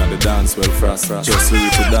back in the dance well fast. Just ready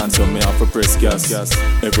to dance, so me have to press gas.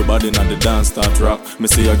 Everybody in the dance start rock. Me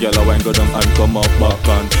see a girl a wine go down and come up back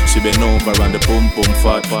on. She bend over and the pum pum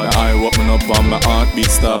fat. I walking up and my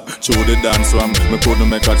heartbeat stop. Through the dance ram, me couldn't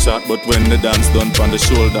make a chat, but when the dance done, on the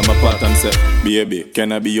shoulder my pat and say, baby,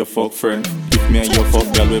 can I be your fuck friend? If me and your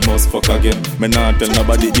fuck girl, we must fuck again. Me not tell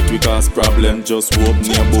nobody it we cause problem. Just open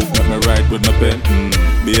your book, let me write with my pen.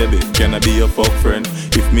 Baby, can I be your fuck friend?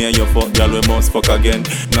 If me and your fuck girl, we must fuck again.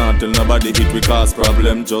 Not tell nobody it we cause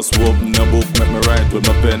problem. Just open your book, let me write with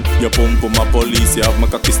my pen. You pump for my police, you have my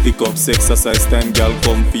cocky stick up. Exercise time, girl,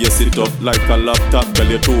 come for you sit up like a laptop. Tell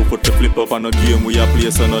you to put the flip up on a game we a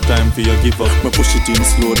play, so no time for you give up. Me push it in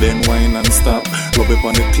slow, then whine and stop. Rub it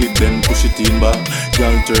on the clip, then push it in back.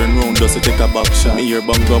 Girl turn round, just to take a back shot. Me hear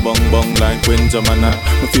bang go bang bang like when Jamana.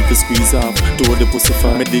 Me feel to squeeze off, to the pussy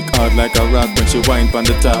fat. Me dig hard like a rock when she whine on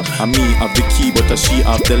the top. And me have the key, but she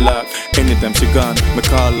have the lock. Anytime she gone, me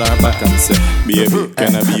call her back and say, baby,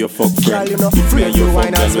 can I be your fuck friend? If me and your fuck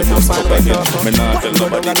girl, we must fuck again. Me not tell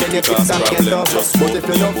nobody that it cause problem. Just but if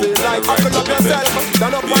you don't feel like fucking up yourself,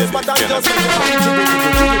 stand up one spot and just jiggle.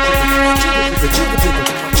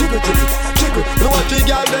 You want the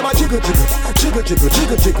girl them a jiggle.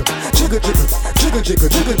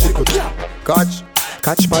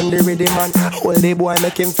 Catch pan the rhythm man. Hold the boy,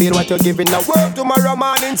 make him feel what you're giving. Now work tomorrow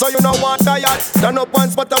morning, so you know want tired. Stand up one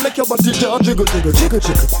spot and make your body jiggle. You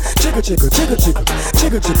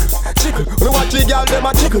want the girl them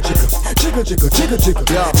a jiggle.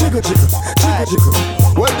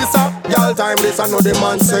 Well this a girl time, this a no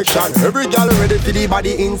demand section. Every girl ready for the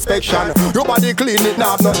body inspection. Your body clean, it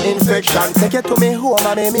not have no infection. Take it to me home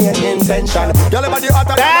and make me an intention. Girl body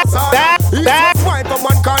hotter than the sun. It's wine from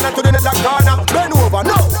one corner to the other corner. Bend over,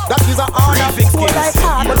 no, that is a order. Hold like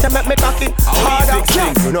hard, but you make me cocky harder.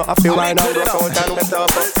 You know I feel wine out, rock out and get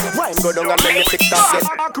up. Wine go down and make me tick tock.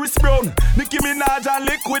 Chris Brown, Nicki Minaj and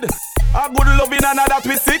Liquid. A good loving and that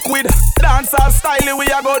we sick with. Dancehall style,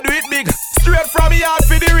 we a go do it big. Straight from yard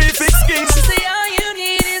for the refix king. She say all you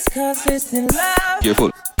need is consistent love.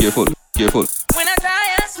 Careful. When I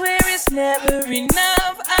die, I swear it's never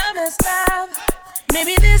enough. I must stop.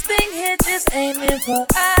 Maybe this thing here just ain't meant for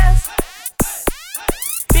us.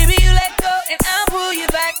 Baby, you let go and I'll pull you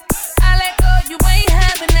back. I let go, you ain't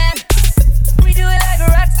having that. We do it like a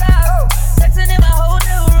rock star. Sexing in my whole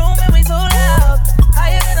new room and we so loud.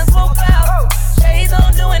 Higher than a smoke cloud. Shades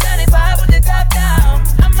on doing 95 with the top down.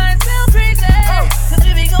 I might sound crazy, cause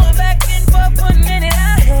we be going back and forth 1 minute.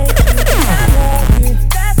 I hate you, I love you,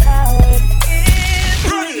 that's how it is.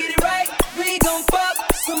 We get it right, we gon' fuck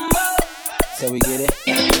some more. So we get it.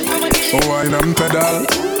 Oh, wine and pedal.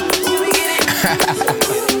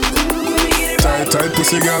 Tight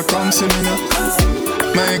pussy girl, come see me now.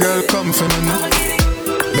 My girl, come for me now.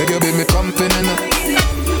 Beg you be me company now.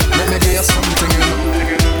 Let me give you something, you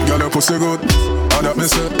know. Girl, your pussy good, and that me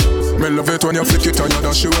say. Me love it when you flick it and you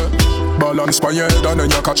dash it. Balance by your head and then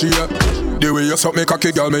you catch it. The way you suck me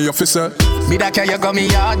cocky, girl, me you fi say. Me that care you got me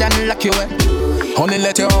hard and lock you away. Only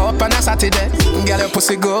let you up on a Saturday. Girl, your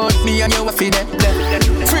pussy good, me and you a feed it.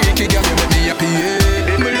 Freaky girl, you make me happy, yeah.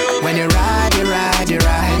 When you ride, you ride, you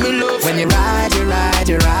ride. When you ride, you ride,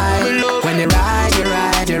 you ride. When you ride, you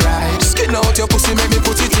ride, you ride. Skin out your pussy, make me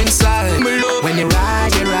put it inside. When you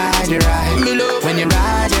ride, you ride, you ride. When you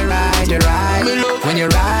ride, you ride, you ride. When you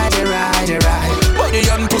ride, you ride, you ride. Body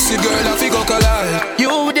and pussy girl, I figure collide.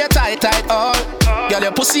 You with your tight, tight all. Girl,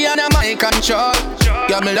 your pussy under my control.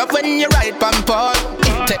 Girl, me love when you ride pan Paul.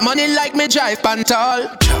 Take money like me drive pan tall.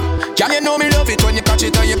 Girl, you know me love it when you catch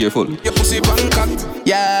it and you careful. Your pussy pan cock.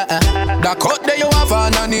 Yeah, that cut that you have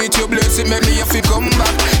underneath your blessing make me if you come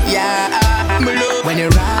back. Yeah, me love when you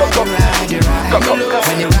ride, you ride, you ride.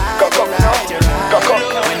 When you ride, you ride, you ride.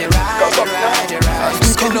 When you ride, you ride, you ride.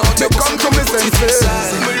 Skin out your come to me senses.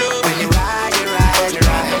 When you ride, you ride, you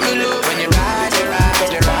ride. When you ride, you ride,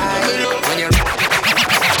 you ride. When you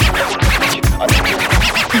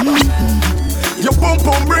your pum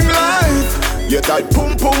pum bring life. Your tight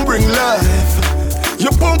pum pum bring life.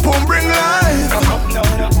 Your pum pum bring life.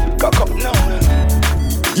 Cock up now.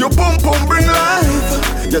 Your pum pum bring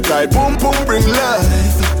life. Your tight pum pum bring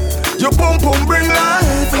life. Your pum pum bring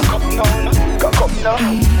life. Cock up now.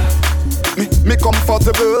 Me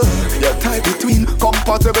comfortable. Your tight between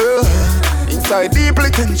comfortable. Inside deeply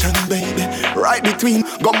tension, baby. Right between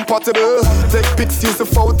compatible. Take pics, use the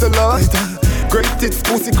photo light. Great tits,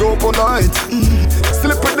 pussy grow for night.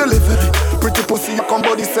 Slippery delivery. Pretty pussy, you come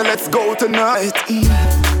body, say let's go tonight.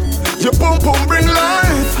 Your pum pum bring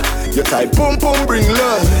life. Your tight pum pum bring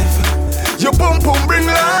life. Your pum pum bring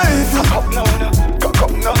life. Cock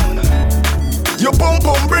up now. Your pum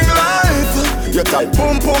pum bring life. Your tight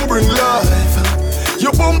pum pum bring life.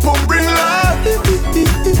 Your pum pum bring life.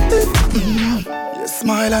 You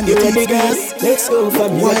smile and you tease girls. Let's go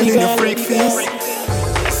from here, while in your freak face.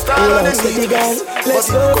 City girl,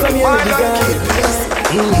 let's go from here, girl.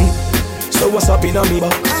 So what's up in a me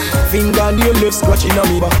back? Finger on your lips, scratching on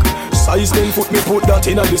me back. Size 10 foot, me put that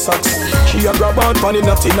in a the socks. She a grab on pan in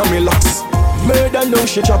that in a me locks. Murder now,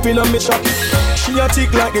 she chopping on me chop. She a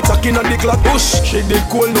tick like it talking on the clock. Push, she did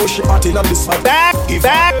cool now, she hot in a the spot. Back.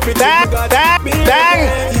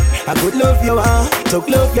 I could love you talk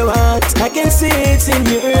love you want. I can see it in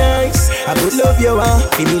your eyes. I could love you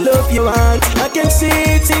feel me love you want. I can see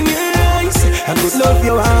it in your eyes. I could love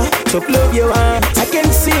you talk love you want. I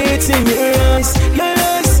can see it in your eyes. Your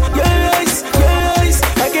eyes, your eyes, your eyes.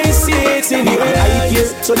 I can see it in your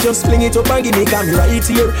eyes. So just fling it up and give me come right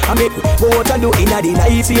here. I make what I do in the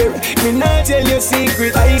night here. Me not tell you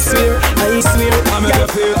secret, I swear, I swear. I make you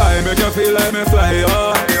feel, I make you feel like me fly,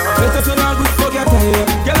 oh. Let us know good fuck your tire.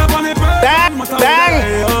 Get up on the bird, bang. Let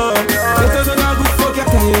us know good fuck your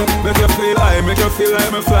tire. Make you feel, I make you feel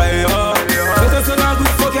like me fly, oh. Let us know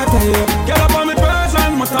good fuck your tire. Get up on the bird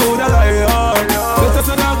and must have would a lie, oh. Let us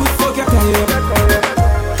know good fuck your tire.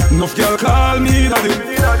 Enough girl call me daddy.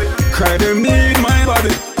 Cry them need my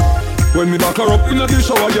body. When me back her up in the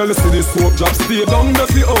shower, girl see the soap drop stay down the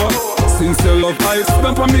sea hour. Since you love ice,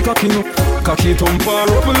 spend for me cocky no. Cocky thump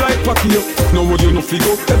her up like Packy up. No would you no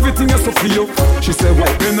figure, everything is so free up. She say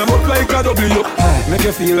wipe me up like a W. Make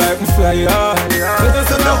you feel like me fly, yeah. Let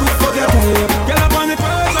us know good fuck your tire. Girl up on the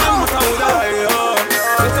person, must have would die, yeah.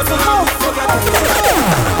 Let us know good fuck your tire.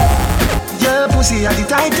 Your pussy are the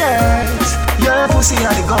tightest. Your pussy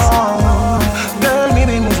are the gold. Girl, me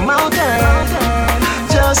be move mountains.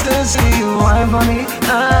 Just to see you wine for me.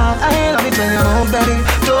 I love it when you move, baby.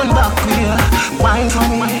 Turn back with you, wine for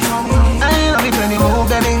me. I love it when you move,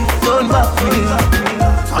 baby. Turn back with you.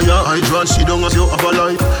 Fire hydrant, she don't as you have a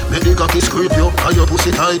life. Make the cocky scrape you, and your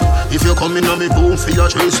pussy tight. If you come in on me boom for your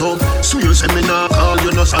trace home. Swear seminar, call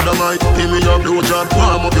you no sodomite. Give me your blowjob,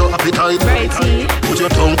 warm up your appetite. Put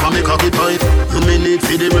your tongue on me cocky pipe. You may need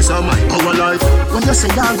for the rest of my our life. When you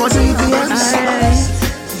say that goes in the end.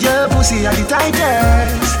 Your pussy are the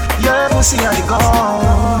tightest. Your pussy are the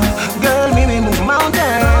gold. Girl, me move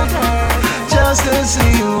mountains. Just to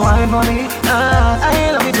see you wine for me. I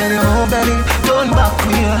love it when you move, baby. Turn back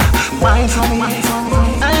with you, wine for me.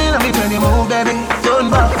 I love it when you move, baby. Turn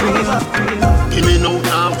back with you. Give me no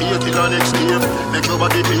time for you till the next year. Make your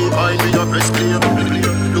body clean, find me your breast clear.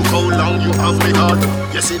 Look how long you have me hard.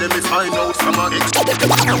 You see them me find out from my ex.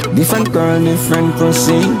 Different girl, different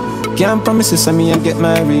pussy. Can't promise you some me and get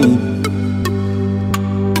married.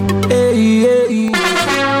 Hey, hey.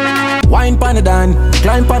 Wine pan the dan,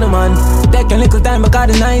 climb pan the man. Take a little time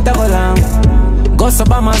because the night a go long. Go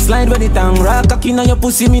Obama slide with the tongue. Rock cocky on your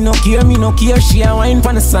pussy, me no care. She a wine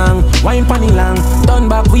pan the song, wine pan the long. Turn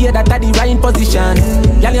back, we that at the right position.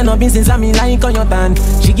 Y'all you know business and me like on your tan.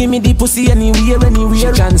 She give me the pussy anywhere.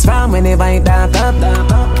 She transform whenever I dark up.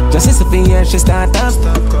 Just as a she start up.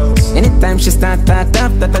 Anytime she start up,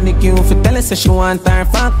 that on the queue for tell her so she want her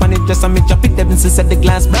fuck. When it just a me chop it, then since the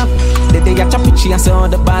glass block. The day I chop it, she and say all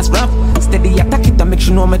the bass rap. Steady attack it, I make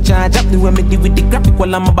sure no me charge up. The way me deal with the graphic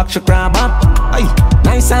while I'm a back, she grab up. Aye.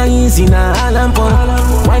 Nice and easy now, all and pull.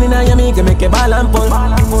 Whining on your make a ball and pull.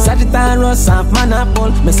 Sagittarius, half man and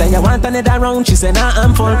pull. Me say you want another round, she say nah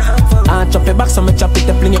I'm full. I chop it back, so me chop it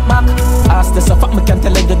to fling it back. Ask this so fuck, me can't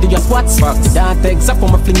tell her you do your squats. That exact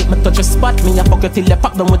when me fling it, me touch your spot. Me a fuck you till you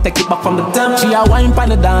pop, then we take it back from the top. She a wine pan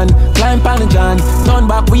the dan, climb pan the John. Turn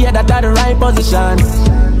back, we had that at the right position.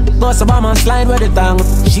 Go Obama slide with the tongue.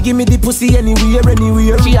 She give me the pussy anywhere.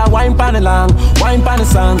 She a wine pan the long, wine pan the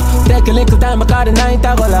song. Take a little time because the night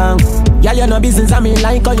a go long. Y'all you know business and me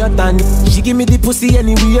like on your tan. She give me the pussy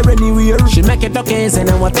anywhere. She make it okay, and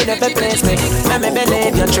I want to the place me. Let me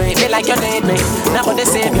believe you, treat me like you need me. Now for the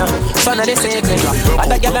savior, son of the savior.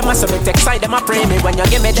 Other girl them a submit, excite them a pray me. When you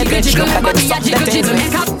give me the bitch, look at them suck the table.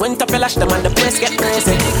 When to flash them and the place get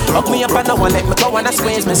crazy. Hook me up and no one let me go and I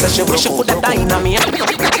squeeze me. So she wish she coulda died on me.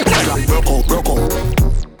 Broke out.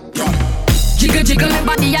 Jiggle me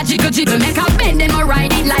body a jiggle, make a bend and I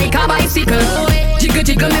ride it like a bicycle.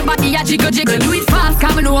 Jiggle me body a jiggle, do it fast,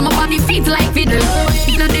 come and know my body feet like fiddle.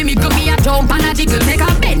 If not them, me go me a jump and a jiggle, make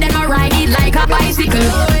a bend and I ride it like a bicycle.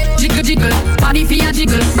 Jiggle, body fee a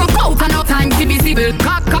jiggle, broke out and no time to be civil.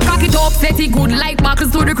 Cock it up, set it good like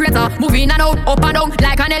Marcus to the crater. Moving and out, up and down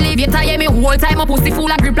like an elevator. Yeah, me whole time my pussy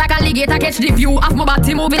full of grip like alligator. Catch the view of my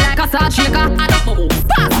body moving like a salt shaker.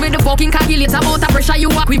 Pass with the fucking calculator, amount of pressure you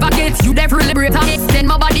walk with a gate. You there for liberator. Extend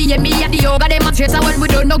my body, yeah, me at the yoga demonstrator. When we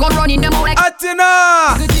don't go running them out like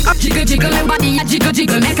Atina. Jiggle me body, a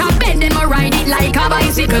jiggle, make a bend and I ride it like a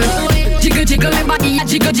bicycle. Jiggle me body, a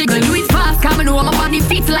jiggle, do it fast, come and know my body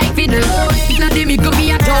feet like fiddle. If not them, me go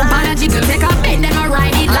me a jump and a jiggle, make a bend and I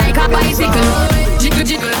ride it like a bicycle. Jiggle,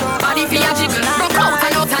 body fee a jiggle, broke out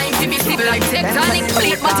and no time to be civil. Like tectonic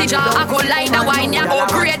plate, but it jar, I go line the wine, ya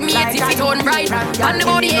upgrade me, if it on right. And the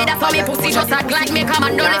body head, that's how me pussy just act like me come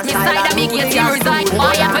and don't let me side and me get you resign.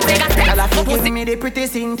 Why you have to take a step? Pussy me the pretty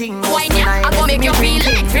sing thing. Wine ya, I go make you feel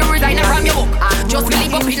like feel resign from your book. Just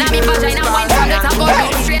leave up in a me vagina, wine from the top, go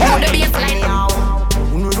straight to the baseline.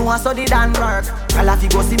 You know I saw the Dan work. I'll have to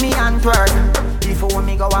go see me and twerk. Before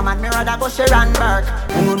me go a man, me rather go share and work.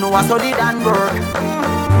 You know I saw the Dan work.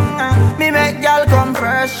 Me make girl come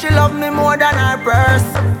first. She love me more than her purse.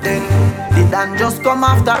 Then the Dan just come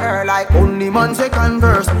after her like only man second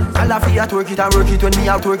verse. I'll have to twerk it and work it when me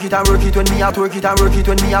out twerk it and work it when me out twerk it and work it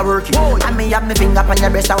when me out work it. And me have me finger on your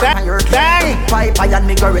breast and when you're bang. Pipe and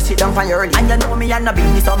me go rest it down for your early. And you know me and the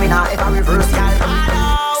beanie so me not ever reverse y'all.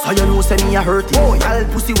 So you know say me a hurt it. Oh, y'all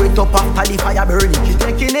pussy wet up after the fire burning. She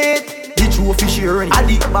taking it, the trophy she earning. I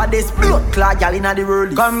the baddest blood clot y'all inna the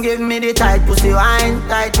world. Come give me the tight pussy wine,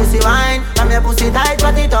 tight pussy wine. Come your pussy tight,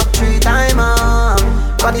 put it up 3 times.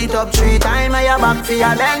 Put it up 3 times. And your back for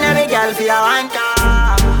your bend, every girl for your wine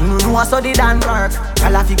car. You know I saw the Dan work.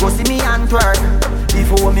 Y'all have to go see me and twerk.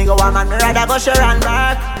 Before me go a man, me rather go share and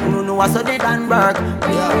back. You know I saw the Dan work.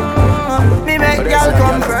 Me make girl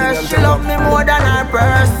come first. She love me more than her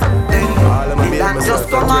purse. The Dan just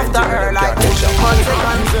come after her like months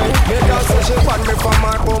second. Make her say she want me for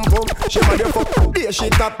my pum pum. She want the fuck, there she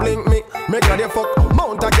top link me. Make her the fuck,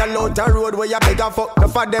 mount a girl out the road where you beg a fuck.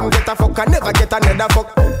 Enough of them get a fuck, I never get another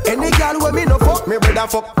fuck. Any girl where me no fuck, me brother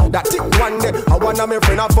fuck. That thick one day, I wanna me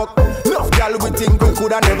friend a fuck. Enough girl we think we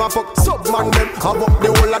coulda never fuck. Subman them, I fuck the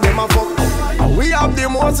whole of them a fuck. We have the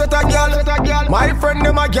most set a girl. My friend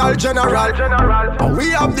them a girl general. We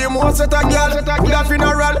have the most set a girl. With a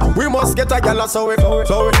funeral, we must get a girl. So we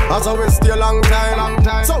stay long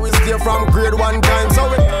time. So we stay from grade 1 time. So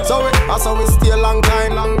we stay long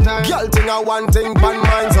time. Girl thing a one thing pan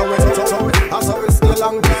mine. So we stay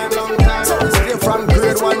long time. So we stay from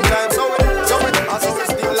grade 1 time. So we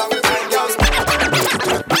stay long time.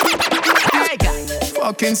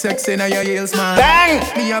 Fucking sexy now your heels, man.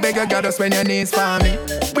 Bang! Me a beg a goddess when your knees for me.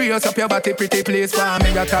 Brace up your body, pretty place for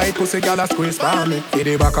me. Your tight pussy, girl a squeeze for me. Hit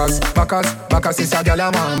the backers is a girl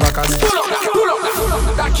a man backers. Pull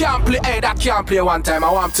up. That can't play one time.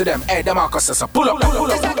 I want to them. Hey, the Marcus is a pull up.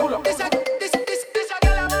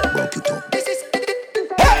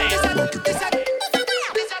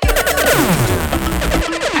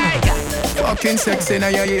 Fucking sexy now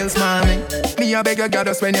your heels, mommy. Me a beg a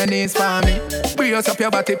goddess when your knees for me. Brace up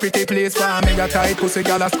your body, pretty please for me. Your tight pussy,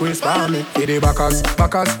 girl, a squeeze for me. Hit the backers,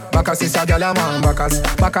 backers is a girl a man.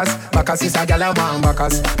 Backers is a girl a man.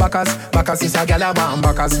 Backers is a girl a man.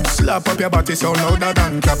 Backers, slap up your body so louder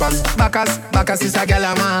than clappers. Backers is a girl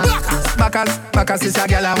a man. Backers is a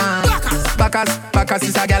girl a man. Backers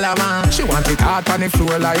is a girl a man. She want it hard on the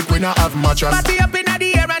floor like we not have mattress. Body up in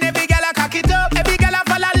the air and every girl a cock it up. Every girl a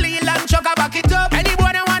follow lean and chuck a back it up. Any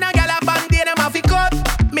boy that want a girl a band-aid them have to cut.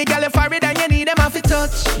 Me girl a forehead and you need them have to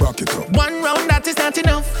touch. Rock it up. One round that is not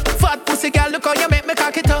enough. Fat pussy girl, look how you make me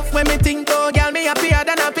cock it up. When me think oh girl, me happier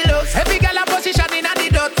than a pillow. Every girl a position in a the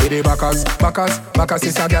dot. With the backers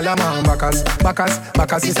is a girl a man. Backers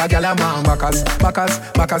is a girl a man. Backers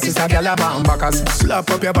is a girl a man. Backers, slap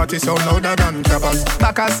up your body so louder than clappers.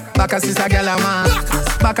 Backers is a girl a man.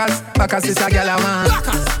 Backers is a girl a man.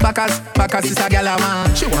 Backers is a girl a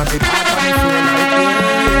man. She want it hard on the floor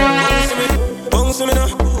like bounce for me now.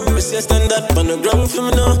 Me say stand up on the ground for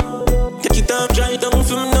me now. Take it up, dry down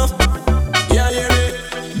for me now. Yeah, yeah,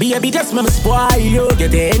 yeah. Baby, just me spoil you.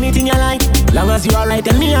 Get anything you like. Long as you alright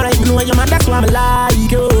and me alright. Know your man, that's why I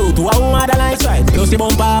like you. Do I want the lights right? Close the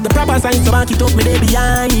bumper, the proper sign. So back it up, me there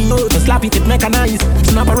behind you. To slap it mechanized.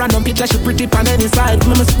 Snap a random picture, she pretty pan any side.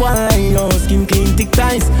 Me spoil you. Skin clean, thick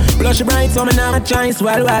ties. Blush bright, so me not a choice.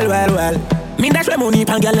 Well. Me dash my money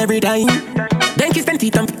pan girl every time. Then kiss and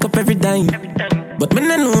teeth and pick up every dime. But me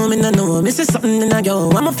no know, me say something in a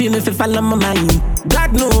yo. I'ma feel if it fall on my mind.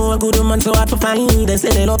 God know a good woman so hard to find. They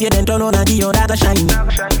say they love you, then turn on a Dio that a shine.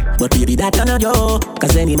 But baby that a not yo.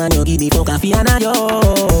 Cause any man you give the fuck a fee a not yo.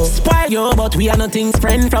 Spoil yo, but we are nothing's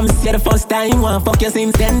friend. From see the first time, one fuck you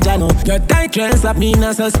since then, Jano. Your tight dress up me in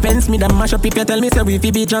a suspense. Me that mash up if you tell me say we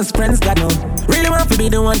fi be just friends, God no. Really want to be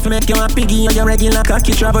the one to make you a piggy. Or your regular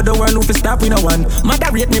cocky travel the world who fi stop with no one.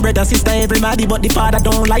 Mother rate me brother, sister, everybody. But the father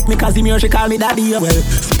don't like me cause him here she call me daddy. Well,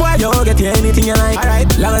 spoil you, get you anything you like.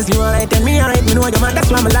 Alright, long as you alright and me alright. Me know your man,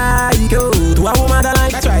 that's why I like you. To a woman that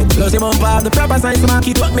like. That's right. Close your bumper, the proper sign. So I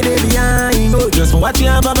keep up me there behind you. Just for what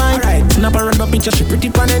you have a mind. Alright, snap a random picture, she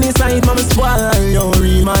pretty on any side. Mama spoil you,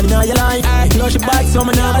 real man in your life. Close your bike, so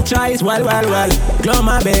me never choice. Well. Glow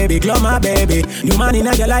my baby. New man in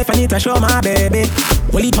your life, I need to show my baby.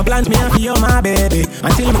 Well, if I plant me and feel my baby.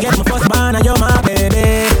 Until me get my first born and you're my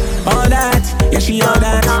baby. All that, yeah she all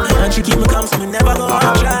that. And she keep me calm so me never go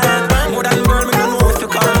on track. More than girl, me don't know if you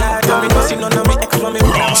call that. Me no see none of me ex from me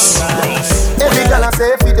every girl I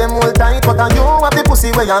say feed them all tight. But you have the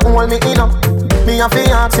pussy where you hold me in up. Me a fi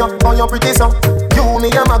ask you, how you pretty so. You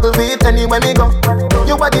me a muggle with anywhere me go.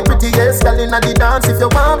 You are the prettiest girl inna the dance. If you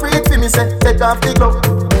want breathe for me say, take off the glove.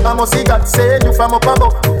 I must see God say you from up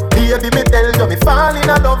above. Baby me tell you me fall in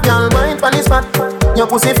love. Y'all mind pon the spot. Your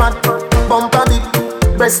pussy fat, bumper big.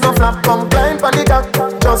 Breast no flap, come climb pon the cock.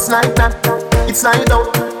 Just like that, it's slide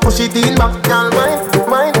out. Push it in back, y'all mind. Y'all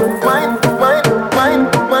mind.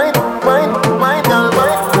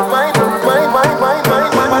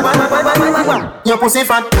 Your pussy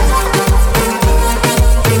fat.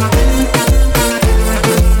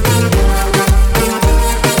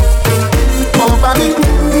 Bumper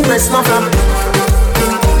big, breast no flap.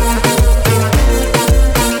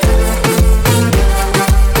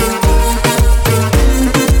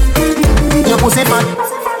 Your pussy fat.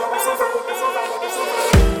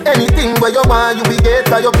 Anything where you want, you be get.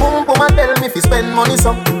 Cause your pum pum and tell me if you spend money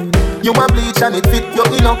so. You a bleach and it fit you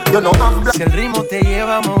enough. You know I'm black. Si el ritmo te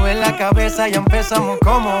lleva a mover la cabeza, ya empezamos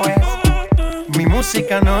como es. Mi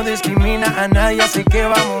música no discrimina a nadie, así que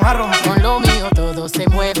vamos a romper. Con lo mío todos se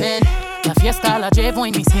mueven. La fiesta la llevo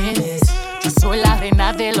en mis genes. Yo soy la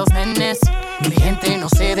reina de los nenes. Mi gente no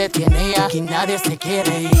se detiene y aquí nadie se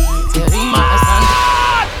quiere ir. Se rima bastante.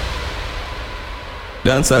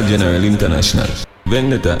 Dancehall General International.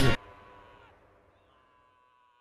 Vendetta.